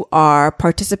you are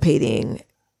participating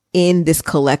in this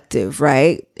collective,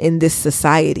 right? In this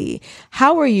society.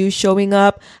 How are you showing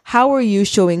up? How are you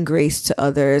showing grace to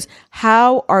others?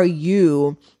 How are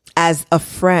you as a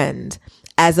friend,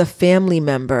 as a family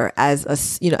member, as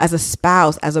a, you know, as a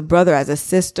spouse, as a brother, as a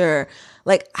sister?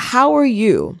 Like, how are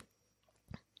you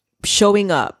showing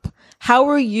up? How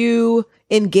are you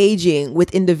engaging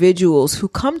with individuals who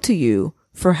come to you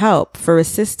for help, for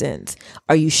assistance?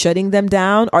 Are you shutting them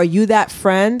down? Are you that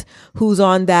friend who's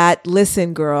on that,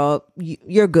 listen, girl,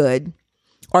 you're good?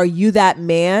 Are you that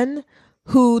man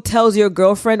who tells your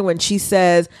girlfriend when she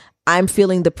says, I'm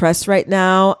feeling depressed right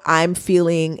now, I'm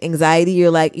feeling anxiety,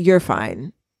 you're like, you're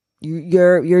fine.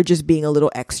 You're just being a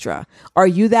little extra. Are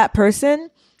you that person?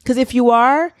 Because if you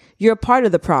are, you're part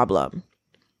of the problem.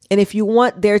 And if you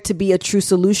want there to be a true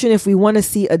solution, if we want to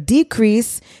see a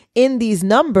decrease in these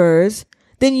numbers,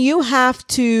 then you have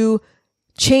to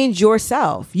change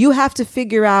yourself. You have to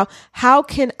figure out, how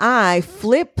can I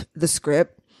flip the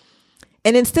script?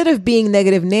 And instead of being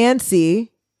negative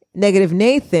Nancy, negative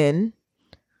Nathan,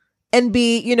 and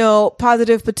be, you know,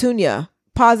 positive Petunia,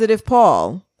 positive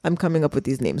Paul. I'm coming up with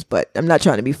these names, but I'm not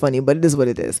trying to be funny, but it is what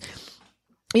it is.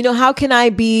 You know, how can I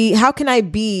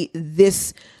be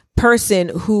this person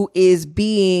who is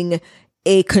being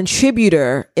a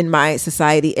contributor in my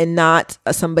society and not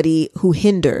somebody who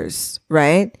hinders,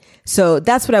 right? So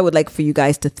that's what I would like for you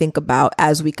guys to think about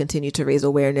as we continue to raise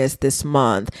awareness this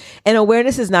month. And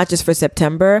awareness is not just for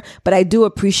September, but I do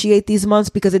appreciate these months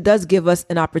because it does give us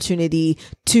an opportunity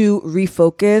to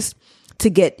refocus, to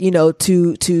get, you know,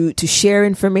 to share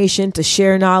information, to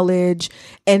share knowledge,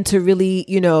 and to really,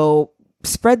 you know,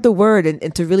 spread the word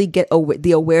and to really get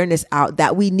the awareness out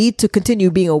that we need to continue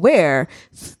being aware,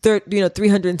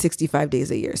 365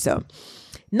 days a year. So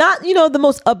not, you know, the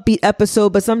most upbeat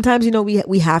episode, but sometimes, you know,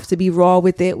 we have to be raw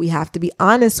with it. We have to be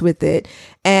honest with it.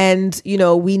 And, you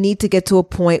know, we need to get to a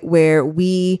point where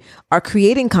we are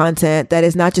creating content that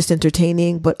is not just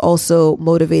entertaining, but also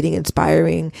motivating,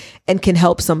 inspiring, and can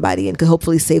help somebody and can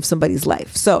hopefully save somebody's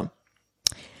life. So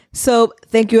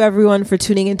thank you everyone for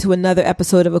tuning into another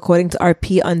episode of According to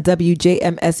RP on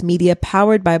WJMS Media,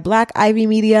 powered by Black Ivy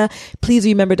Media. Please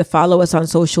remember to follow us on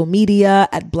social media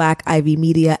at Black Ivy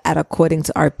Media, at According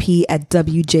to RP, at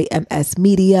WJMS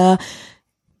Media.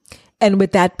 And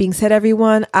with that being said,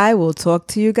 everyone, I will talk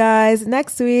to you guys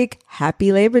next week.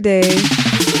 Happy Labor Day.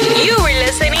 You were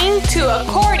listening to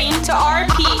According to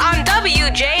RP on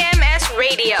WJMS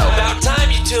Radio. About time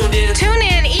you tuned in. Tune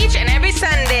in each and every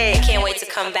Sunday. Can't wait to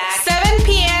come back.